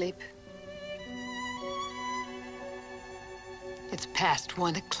 Can't you sleep? It's past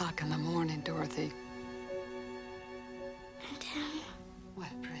 1 o'clock in the morning, Dorothy. Auntie Em, What,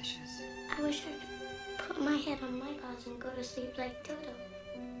 precious? I wish I could put my head on my paws and go to sleep like Toto.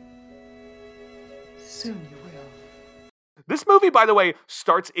 Soon you will. This movie, by the way,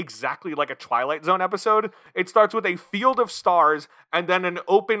 starts exactly like a Twilight Zone episode. It starts with a field of stars and then an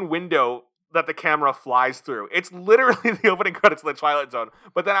open window that the camera flies through. It's literally the opening credits of the Twilight Zone.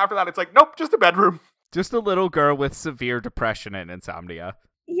 But then after that, it's like, nope, just a bedroom. Just a little girl with severe depression and insomnia.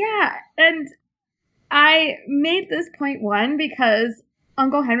 Yeah, and I made this point, one, because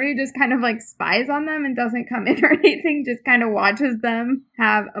Uncle Henry just kind of like spies on them and doesn't come in or anything, just kind of watches them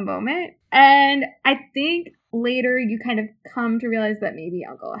have a moment. And I think later you kind of come to realize that maybe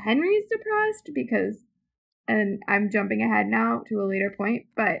Uncle Henry's depressed because, and I'm jumping ahead now to a later point,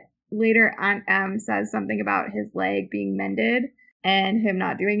 but later Aunt Em says something about his leg being mended and him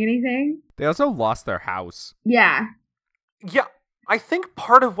not doing anything. They also lost their house. Yeah. Yeah, I think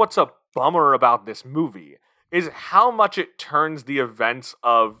part of what's a bummer about this movie is how much it turns the events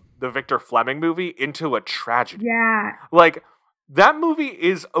of the Victor Fleming movie into a tragedy. Yeah. Like, that movie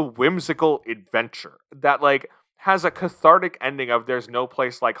is a whimsical adventure that, like, has a cathartic ending of there's no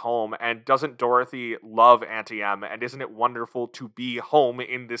place like home, and doesn't Dorothy love Auntie Em, and isn't it wonderful to be home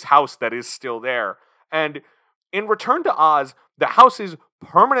in this house that is still there? And in Return to Oz, the house is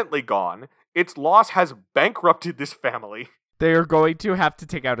permanently gone. Its loss has bankrupted this family. They are going to have to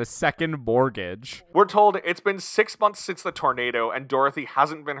take out a second mortgage. We're told it's been 6 months since the tornado, and Dorothy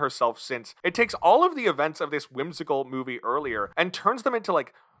hasn't been herself since. It takes all of the events of this whimsical movie earlier and turns them into,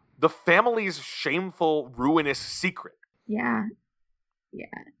 like, the family's shameful, ruinous secret. Yeah. Yeah.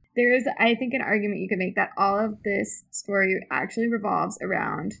 There is, I think, an argument you could make that all of this story actually revolves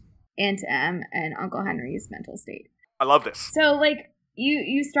around Aunt Em and Uncle Henry's mental state. I love this. So, like,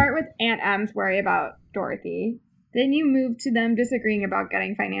 you start with Aunt Em's worry about Dorothy. Then you move to them disagreeing about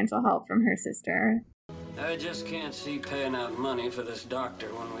getting financial help from her sister. I just can't see paying out money for this doctor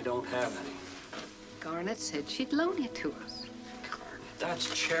when we don't have any. Garnet said she'd loan it to us. Garnet,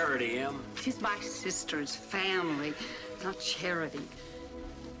 that's charity, Em. She's my sister's family, not charity.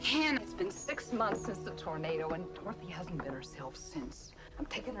 Hannah, it's been 6 months since the tornado, and Dorothy hasn't been herself since. I'm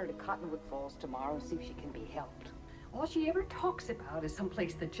taking her to Cottonwood Falls tomorrow to see if she can be helped. All she ever talks about is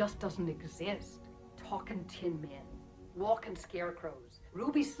someplace that just doesn't exist. Talking tin men, walking scarecrows,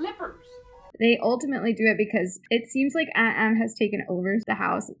 ruby slippers. They ultimately do it because it seems like Aunt Em has taken over the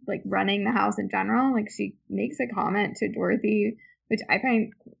house, like running the house in general. Like, she makes a comment to Dorothy, which I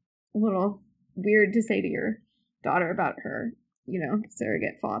find a little weird to say to your daughter about her,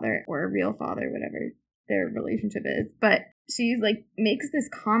 surrogate father or a real father, whatever their relationship is. But she's like, makes this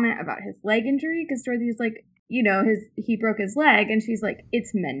comment about his leg injury because Dorothy's like, he broke his leg, and she's like,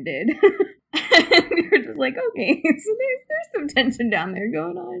 it's mended. And we were just like, okay, so there's some tension down there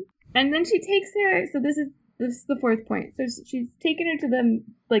going on. And then she takes her, so this is the fourth point. So she's taken her to them,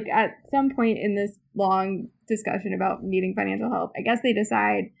 like, at some point in this long discussion about needing financial help. I guess they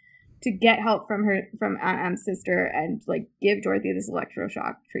decide to get help from Aunt Em's sister and, like, give Dorothy this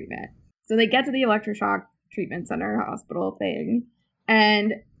electroshock treatment. So they get to the electroshock treatment center hospital thing,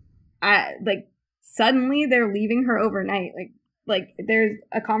 and suddenly they're leaving her overnight. Like there's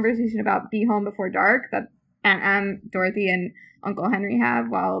a conversation about be home before dark that Aunt Em, Dorothy, and Uncle Henry have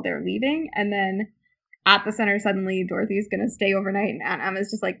while they're leaving, and then at the center, suddenly Dorothy's gonna stay overnight, and Aunt Em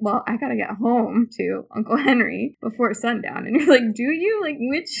is just like, well, I gotta get home to Uncle Henry before sundown. And you're like, do you? Like,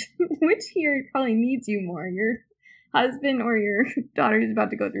 which here probably needs you more, your husband or your daughter who's about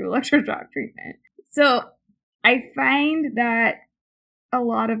to go through electroshock treatment? So I find that a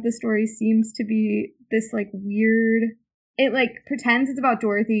lot of the story seems to be this, like, weird, it, like, pretends it's about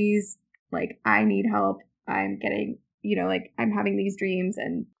Dorothy's, like, I need help, I'm getting, like, I'm having these dreams,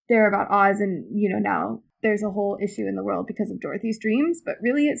 and they're about Oz, and, now there's a whole issue in the world because of Dorothy's dreams, but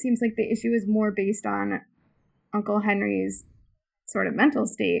really it seems like the issue is more based on Uncle Henry's sort of mental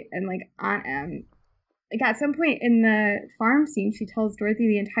state, and, like, Aunt Em, like, at some point in the farm scene, she tells Dorothy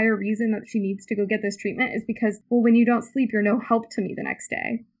the entire reason that she needs to go get this treatment is because, well, when you don't sleep, you're no help to me the next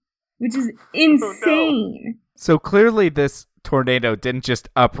day, which is insane. Oh, no. So clearly this tornado didn't just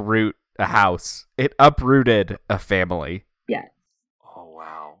uproot a house. It uprooted a family. Yeah. Oh,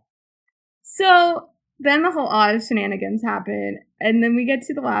 wow. So then the whole Oz shenanigans happen, and then we get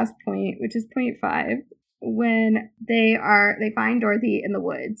to the last point, which is point 5, when they find Dorothy in the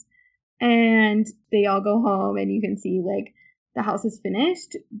woods. And they all go home, and you can see, like, the house is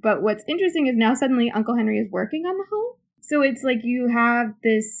finished. But what's interesting is now suddenly Uncle Henry is working on the home. So it's like you have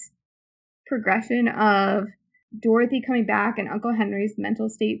this progression of Dorothy coming back and Uncle Henry's mental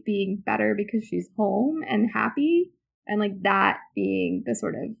state being better because she's home and happy. And, like, that being the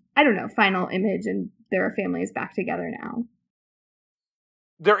sort of, I don't know, final image, and their family is back together now.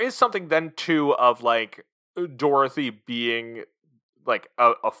 There is something then, too, of, like, Dorothy being, like,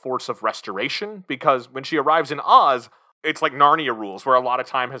 a force of restoration, because when she arrives in Oz, it's like Narnia rules, where a lot of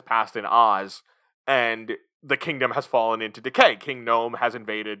time has passed in Oz, and the kingdom has fallen into decay. King Gnome has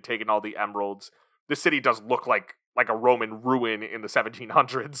invaded, taken all the emeralds. The city does look like a Roman ruin in the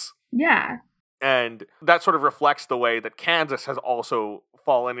 1700s. Yeah. And that sort of reflects the way that Kansas has also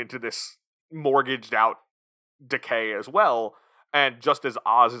fallen into this mortgaged out decay as well. And just as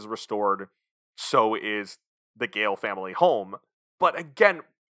Oz is restored, so is the Gale family home. But again,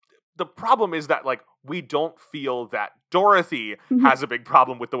 the problem is that, like, we don't feel that Dorothy has a big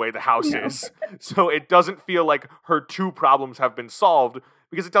problem with the way the house is. So it doesn't feel like her two problems have been solved,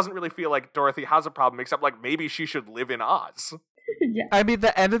 because it doesn't really feel like Dorothy has a problem, except, like, maybe she should live in Oz. Yeah. I mean,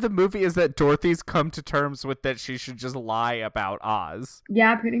 the end of the movie is that Dorothy's come to terms with that she should just lie about Oz.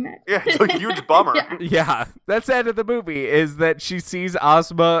 Yeah, pretty much. Yeah, it's a huge bummer. Yeah, that's the end of the movie, is that she sees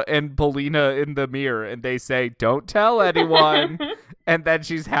Ozma and Paulina in the mirror, and they say, don't tell anyone, and then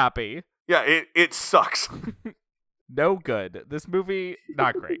she's happy. Yeah, it sucks. No good. This movie,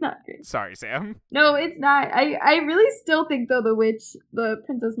 not great. Not great. Sorry, Sam. No, it's not. I really still think, though, the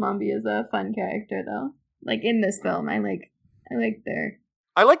Princess Mombi is a fun character, though. Like, in this film, I like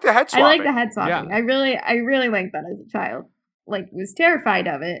the head swapping. I like the head swapping. Yeah. I really liked that as a child. Like, was terrified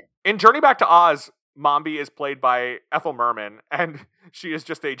of it. In Journey Back to Oz, Mombi is played by Ethel Merman, and she is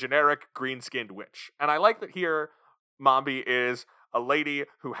just a generic green-skinned witch. And I like that here, Mombi is a lady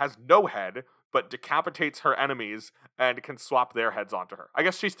who has no head, but decapitates her enemies and can swap their heads onto her. I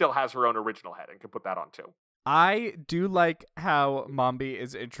guess she still has her own original head and can put that on too. I do like how Mombi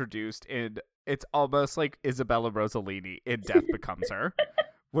is introduced in, it's almost like Isabella Rossellini in Death Becomes Her,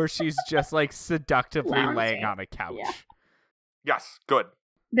 where she's just, like, seductively Lounging. laying on a couch. Yeah. Yes, good.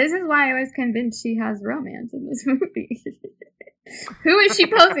 This is why I was convinced she has romance in this movie. Who is she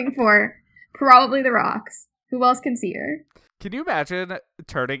posing for? Probably the Rocks. Who else can see her? Can you imagine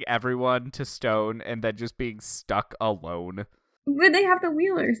turning everyone to stone and then just being stuck alone? But they have the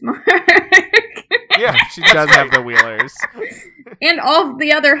Wheelers, Mark. Yeah, She does have the Wheelers. And all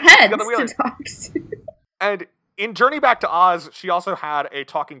the other heads got the to Wheelers. talk to. And in Journey Back to Oz, she also had a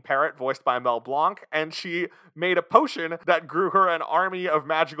talking parrot voiced by Mel Blanc, and she made a potion that grew her an army of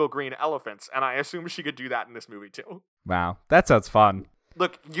magical green elephants, and I assume she could do that in this movie too. Wow, that sounds fun.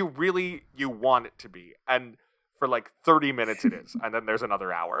 Look, you want it to be, and for like 30 minutes it is, and then there's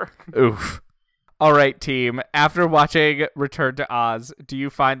another hour. Oof. All right, team. After watching Return to Oz, do you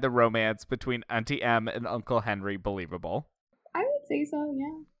find the romance between Auntie Em and Uncle Henry believable? I would say so,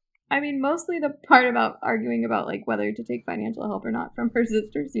 yeah. I mean, mostly the part about arguing about like whether to take financial help or not from her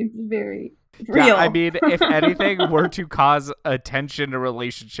sister seems very real. Yeah, I mean, if anything were to cause a tension in a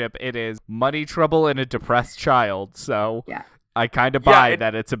relationship, it is money trouble and a depressed child. So Yeah. I kind of buy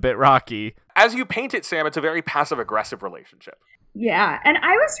that it's a bit rocky. As you paint it, Sam, it's a very passive-aggressive relationship. Yeah, and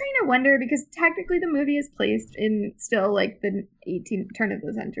I was trying to wonder because technically the movie is placed in still like the turn of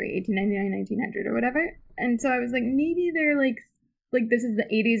the century, 1899, 1900 or whatever. And so I was like, maybe they're like this is the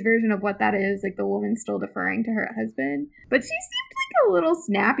 80s version of what that is, like the woman still deferring to her husband. But she seemed like a little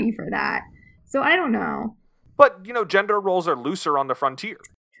snappy for that. So I don't know. But, gender roles are looser on the frontier.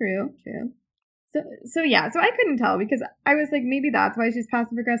 True. So yeah, so I couldn't tell because I was like, maybe that's why she's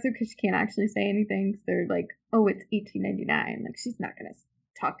passive aggressive because she can't actually say anything. Because they're like, oh, it's 1899. Like she's not going to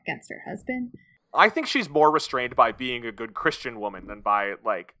talk against her husband. I think she's more restrained by being a good Christian woman than by,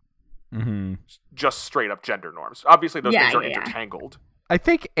 like, just straight up gender norms. Obviously, those things are intertangled. I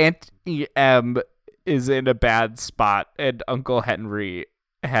think Auntie Em is in a bad spot, and Uncle Henry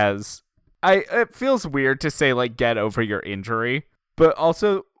has... It feels weird to say, like, get over your injury, but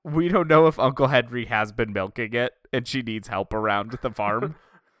also... we don't know if Uncle Henry has been milking it and she needs help around the farm.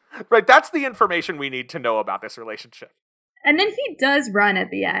 Right, that's the information we need to know about this relationship. And then he does run at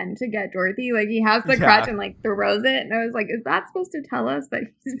the end to get Dorothy. Like, he has the crutch and, like, throws it. And I was like, is that supposed to tell us that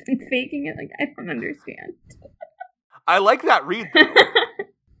he's been faking it? Like, I don't understand. I like that read, though.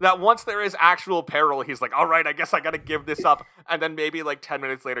 That once there is actual peril, he's like, all right, I guess I gotta give this up. And then maybe, like, 10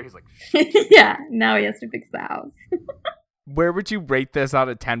 minutes later, he's like, yeah, now he has to fix the house. Where would you rate this on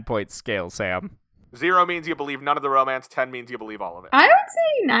a 10-point scale, Sam? 0 means you believe none of the romance, 10 means you believe all of it. I would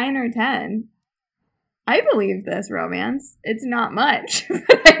say 9 or 10. I believe this romance. It's not much,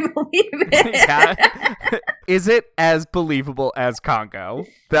 but I believe it. Yeah. Is it as believable as Congo?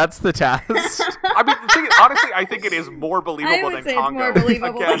 That's the test. I mean, the thing is, honestly, I think it is more believable I would than say Congo. it's more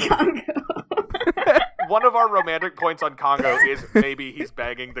believable Again, than Congo. one of our romantic points on Congo is maybe he's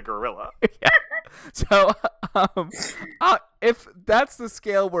banging the gorilla. Yeah. So, if that's the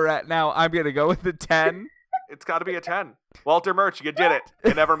scale we're at now, I'm going to go with a 10. It's got to be a 10. Walter Murch, you did it.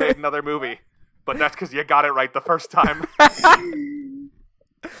 You never made another movie. But that's because you got it right the first time.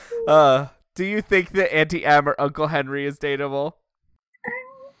 Do you think that Auntie Em or Uncle Henry is dateable?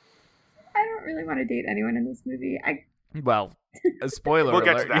 I don't really want to date anyone in this movie. Well, a spoiler We'll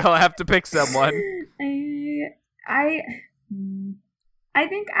get to alert. that. You'll have to pick someone. I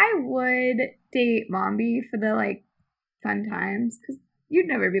think I would date Mombi for the, like, fun times, because you'd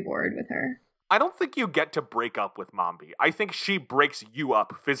never be bored with her. I don't think you get to break up with Mombi. I think she breaks you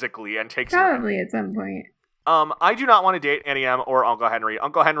up physically and takes Probably at some point. I do not want to date Annie M or Uncle Henry.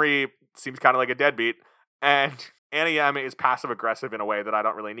 Uncle Henry seems kind of like a deadbeat, and Annie M is passive-aggressive in a way that I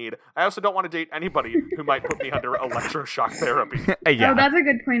don't really need. I also don't want to date anybody who might put me under electroshock therapy. Yeah. Oh, that's a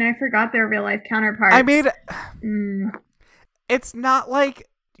good point. I forgot their real-life counterparts. I mean, it's not like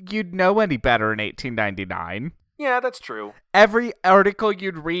you'd know any better in 1899. Yeah, that's true. Every article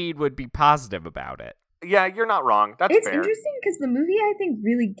you'd read would be positive about it. Yeah, you're not wrong. That's It's fair. interesting because the movie, I think,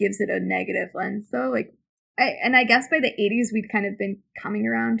 really gives it a negative lens, though. Like, I guess by the 80s, we'd kind of been coming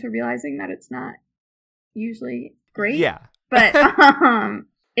around to realizing that it's not usually great. Yeah. But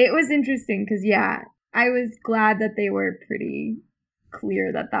it was interesting because, yeah, I was glad that they were pretty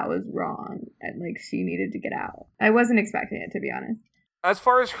clear that that was wrong and, like, she needed to get out. I wasn't expecting it, to be honest. As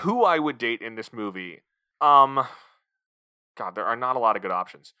far as who I would date in this movie, God, there are not a lot of good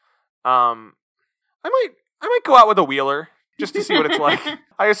options. I might go out with a Wheeler just to see what it's like.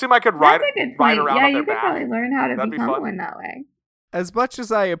 I assume I could ride That's a good ride point. around Yeah, on you their could back. probably learn how to That'd be become fun. one that way. As much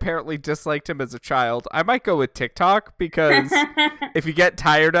as I apparently disliked him as a child, I might go with TikTok because if you get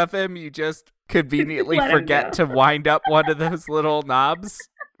tired of him, you just conveniently Let him forget to go. wind up one of those little knobs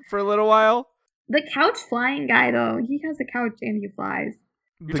for a little while. The couch flying guy, though, he has a couch and he flies.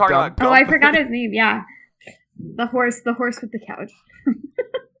 You're talking about Oh, I Gump? forgot his name. Yeah, the horse with the couch.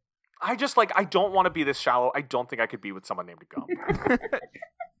 I just I don't want to be this shallow. I don't think I could be with someone named Gump.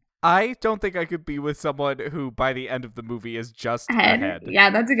 I don't think I could be with someone who by the end of the movie is just a head. Yeah,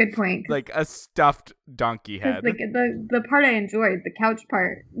 that's a good point. Like a stuffed donkey head. The part I enjoyed, the couch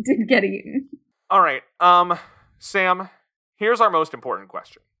part, did get eaten. All right. Sam, here's our most important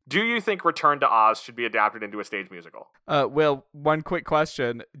question. Do you think Return to Oz should be adapted into a stage musical? Will, one quick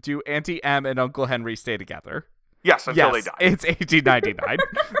question. Do Auntie Em and Uncle Henry stay together? Yes, until they die. It's 1899.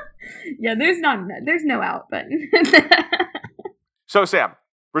 Yeah, there's no out button. So, Sam,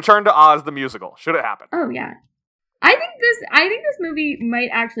 Return to Oz the musical. Should it happen? Oh yeah. I think this movie might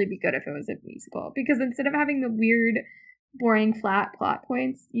actually be good if it was a musical, because instead of having the weird, boring, flat plot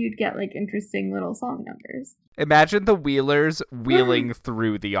points, you'd get like interesting little song numbers. Imagine the Wheelers wheeling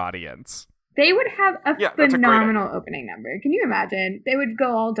through the audience. They would have a that's a great phenomenal opening number. Can you imagine? They would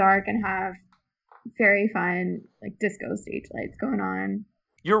go all dark and have very fun like disco stage lights going on.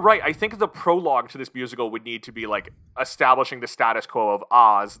 You're right. I think the prologue to this musical would need to be like establishing the status quo of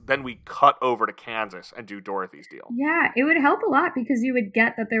Oz. Then we cut over to Kansas and do Dorothy's deal. Yeah, it would help a lot because you would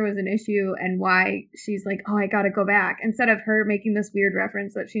get that there was an issue and why she's like, oh, I gotta go back. Instead of her making this weird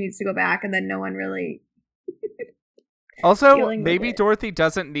reference that she needs to go back and then no one really... Also, maybe Dorothy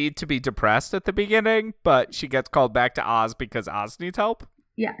doesn't need to be depressed at the beginning, but she gets called back to Oz because Oz needs help.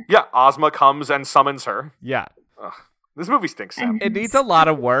 Yeah. Yeah, Ozma comes and summons her. Yeah. Ugh. This movie stinks, Sam. It needs a lot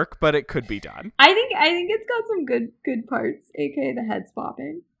of work, but it could be done. I think it's got some good parts, aka the head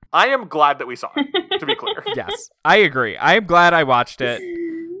swapping. I am glad that we saw it, to be clear. Yes, I agree. I am glad I watched it.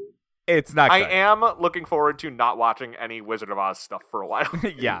 It's not good. I am looking forward to not watching any Wizard of Oz stuff for a while.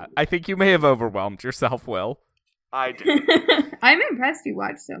 Yeah, I think you may have overwhelmed yourself, Will. I did. I'm impressed you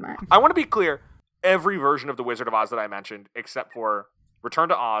watched so much. I want to be clear. Every version of the Wizard of Oz that I mentioned, except for Return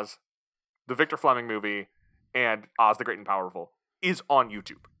to Oz, the Victor Fleming movie, and Oz the Great and Powerful, is on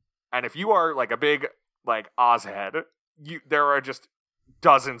YouTube. And if you are like a big like Oz head, there are just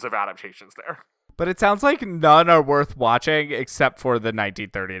dozens of adaptations there. But it sounds like none are worth watching except for the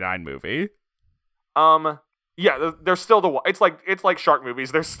 1939 movie. Yeah, there's still the one. It's like shark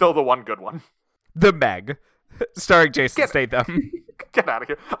movies. There's still the one good one. The Meg, starring Jason Statham. Get out of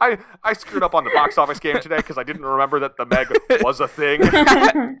here. I screwed up on the box office game today because I didn't remember that the Meg was a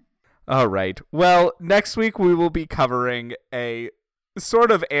thing. All right. Well, next week we will be covering a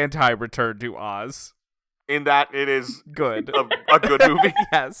sort of anti-Return to Oz. In that it is good. A good movie.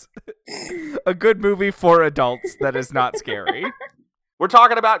 Yes. A good movie for adults that is not scary. We're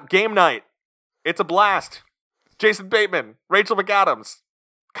talking about Game Night. It's a blast. Jason Bateman, Rachel McAdams,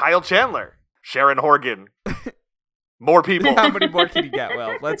 Kyle Chandler, Sharon Horgan. More people. How many more can you get,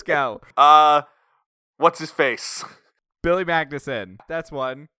 Will? Let's go. What's his face? Billy Magnuson. That's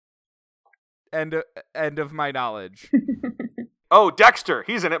one. End of my knowledge. Oh, Dexter.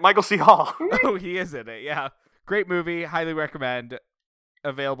 He's in it. Michael C. Hall. Oh, he is in it. Yeah. Great movie. Highly recommend.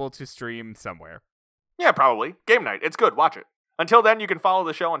 Available to stream somewhere. Yeah, probably. Game Night. It's good. Watch it. Until then, you can follow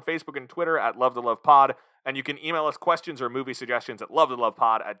the show on Facebook and Twitter at LoveTheLovePod, and you can email us questions or movie suggestions at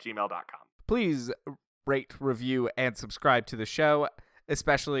LoveTheLovePod@gmail.com. Please rate, review, and subscribe to the show.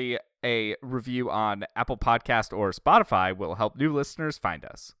 Especially a review on Apple Podcast or Spotify will help new listeners find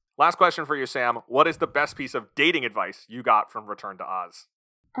us. Last question for you, Sam. What is the best piece of dating advice you got from Return to Oz?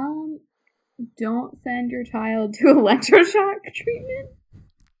 Don't send your child to electroshock treatment.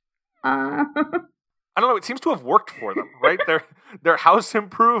 I don't know. It seems to have worked for them, right? Their house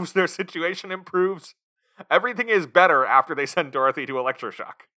improves. Their situation improves. Everything is better after they send Dorothy to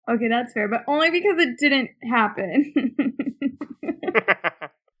electroshock. Okay, that's fair, but only because it didn't happen.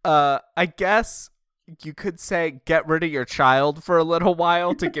 I guess you could say get rid of your child for a little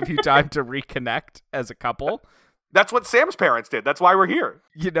while to give you time to reconnect as a couple. That's what Sam's parents did. That's why we're here.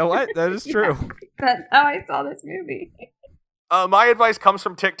 You know what? That is true. Yeah, that's how I saw this movie. My advice comes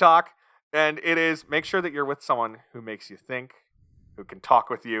from TikTok, and it is make sure that you're with someone who makes you think, who can talk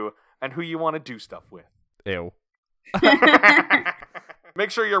with you, and who you want to do stuff with. Ew.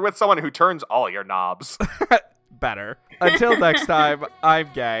 Make sure you're with someone who turns all your knobs. Better. Until next time, I'm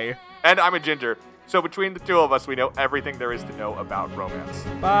Gay. And I'm a Ginger. So between the two of us, we know everything there is to know about romance.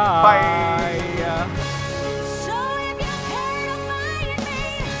 Bye. Bye.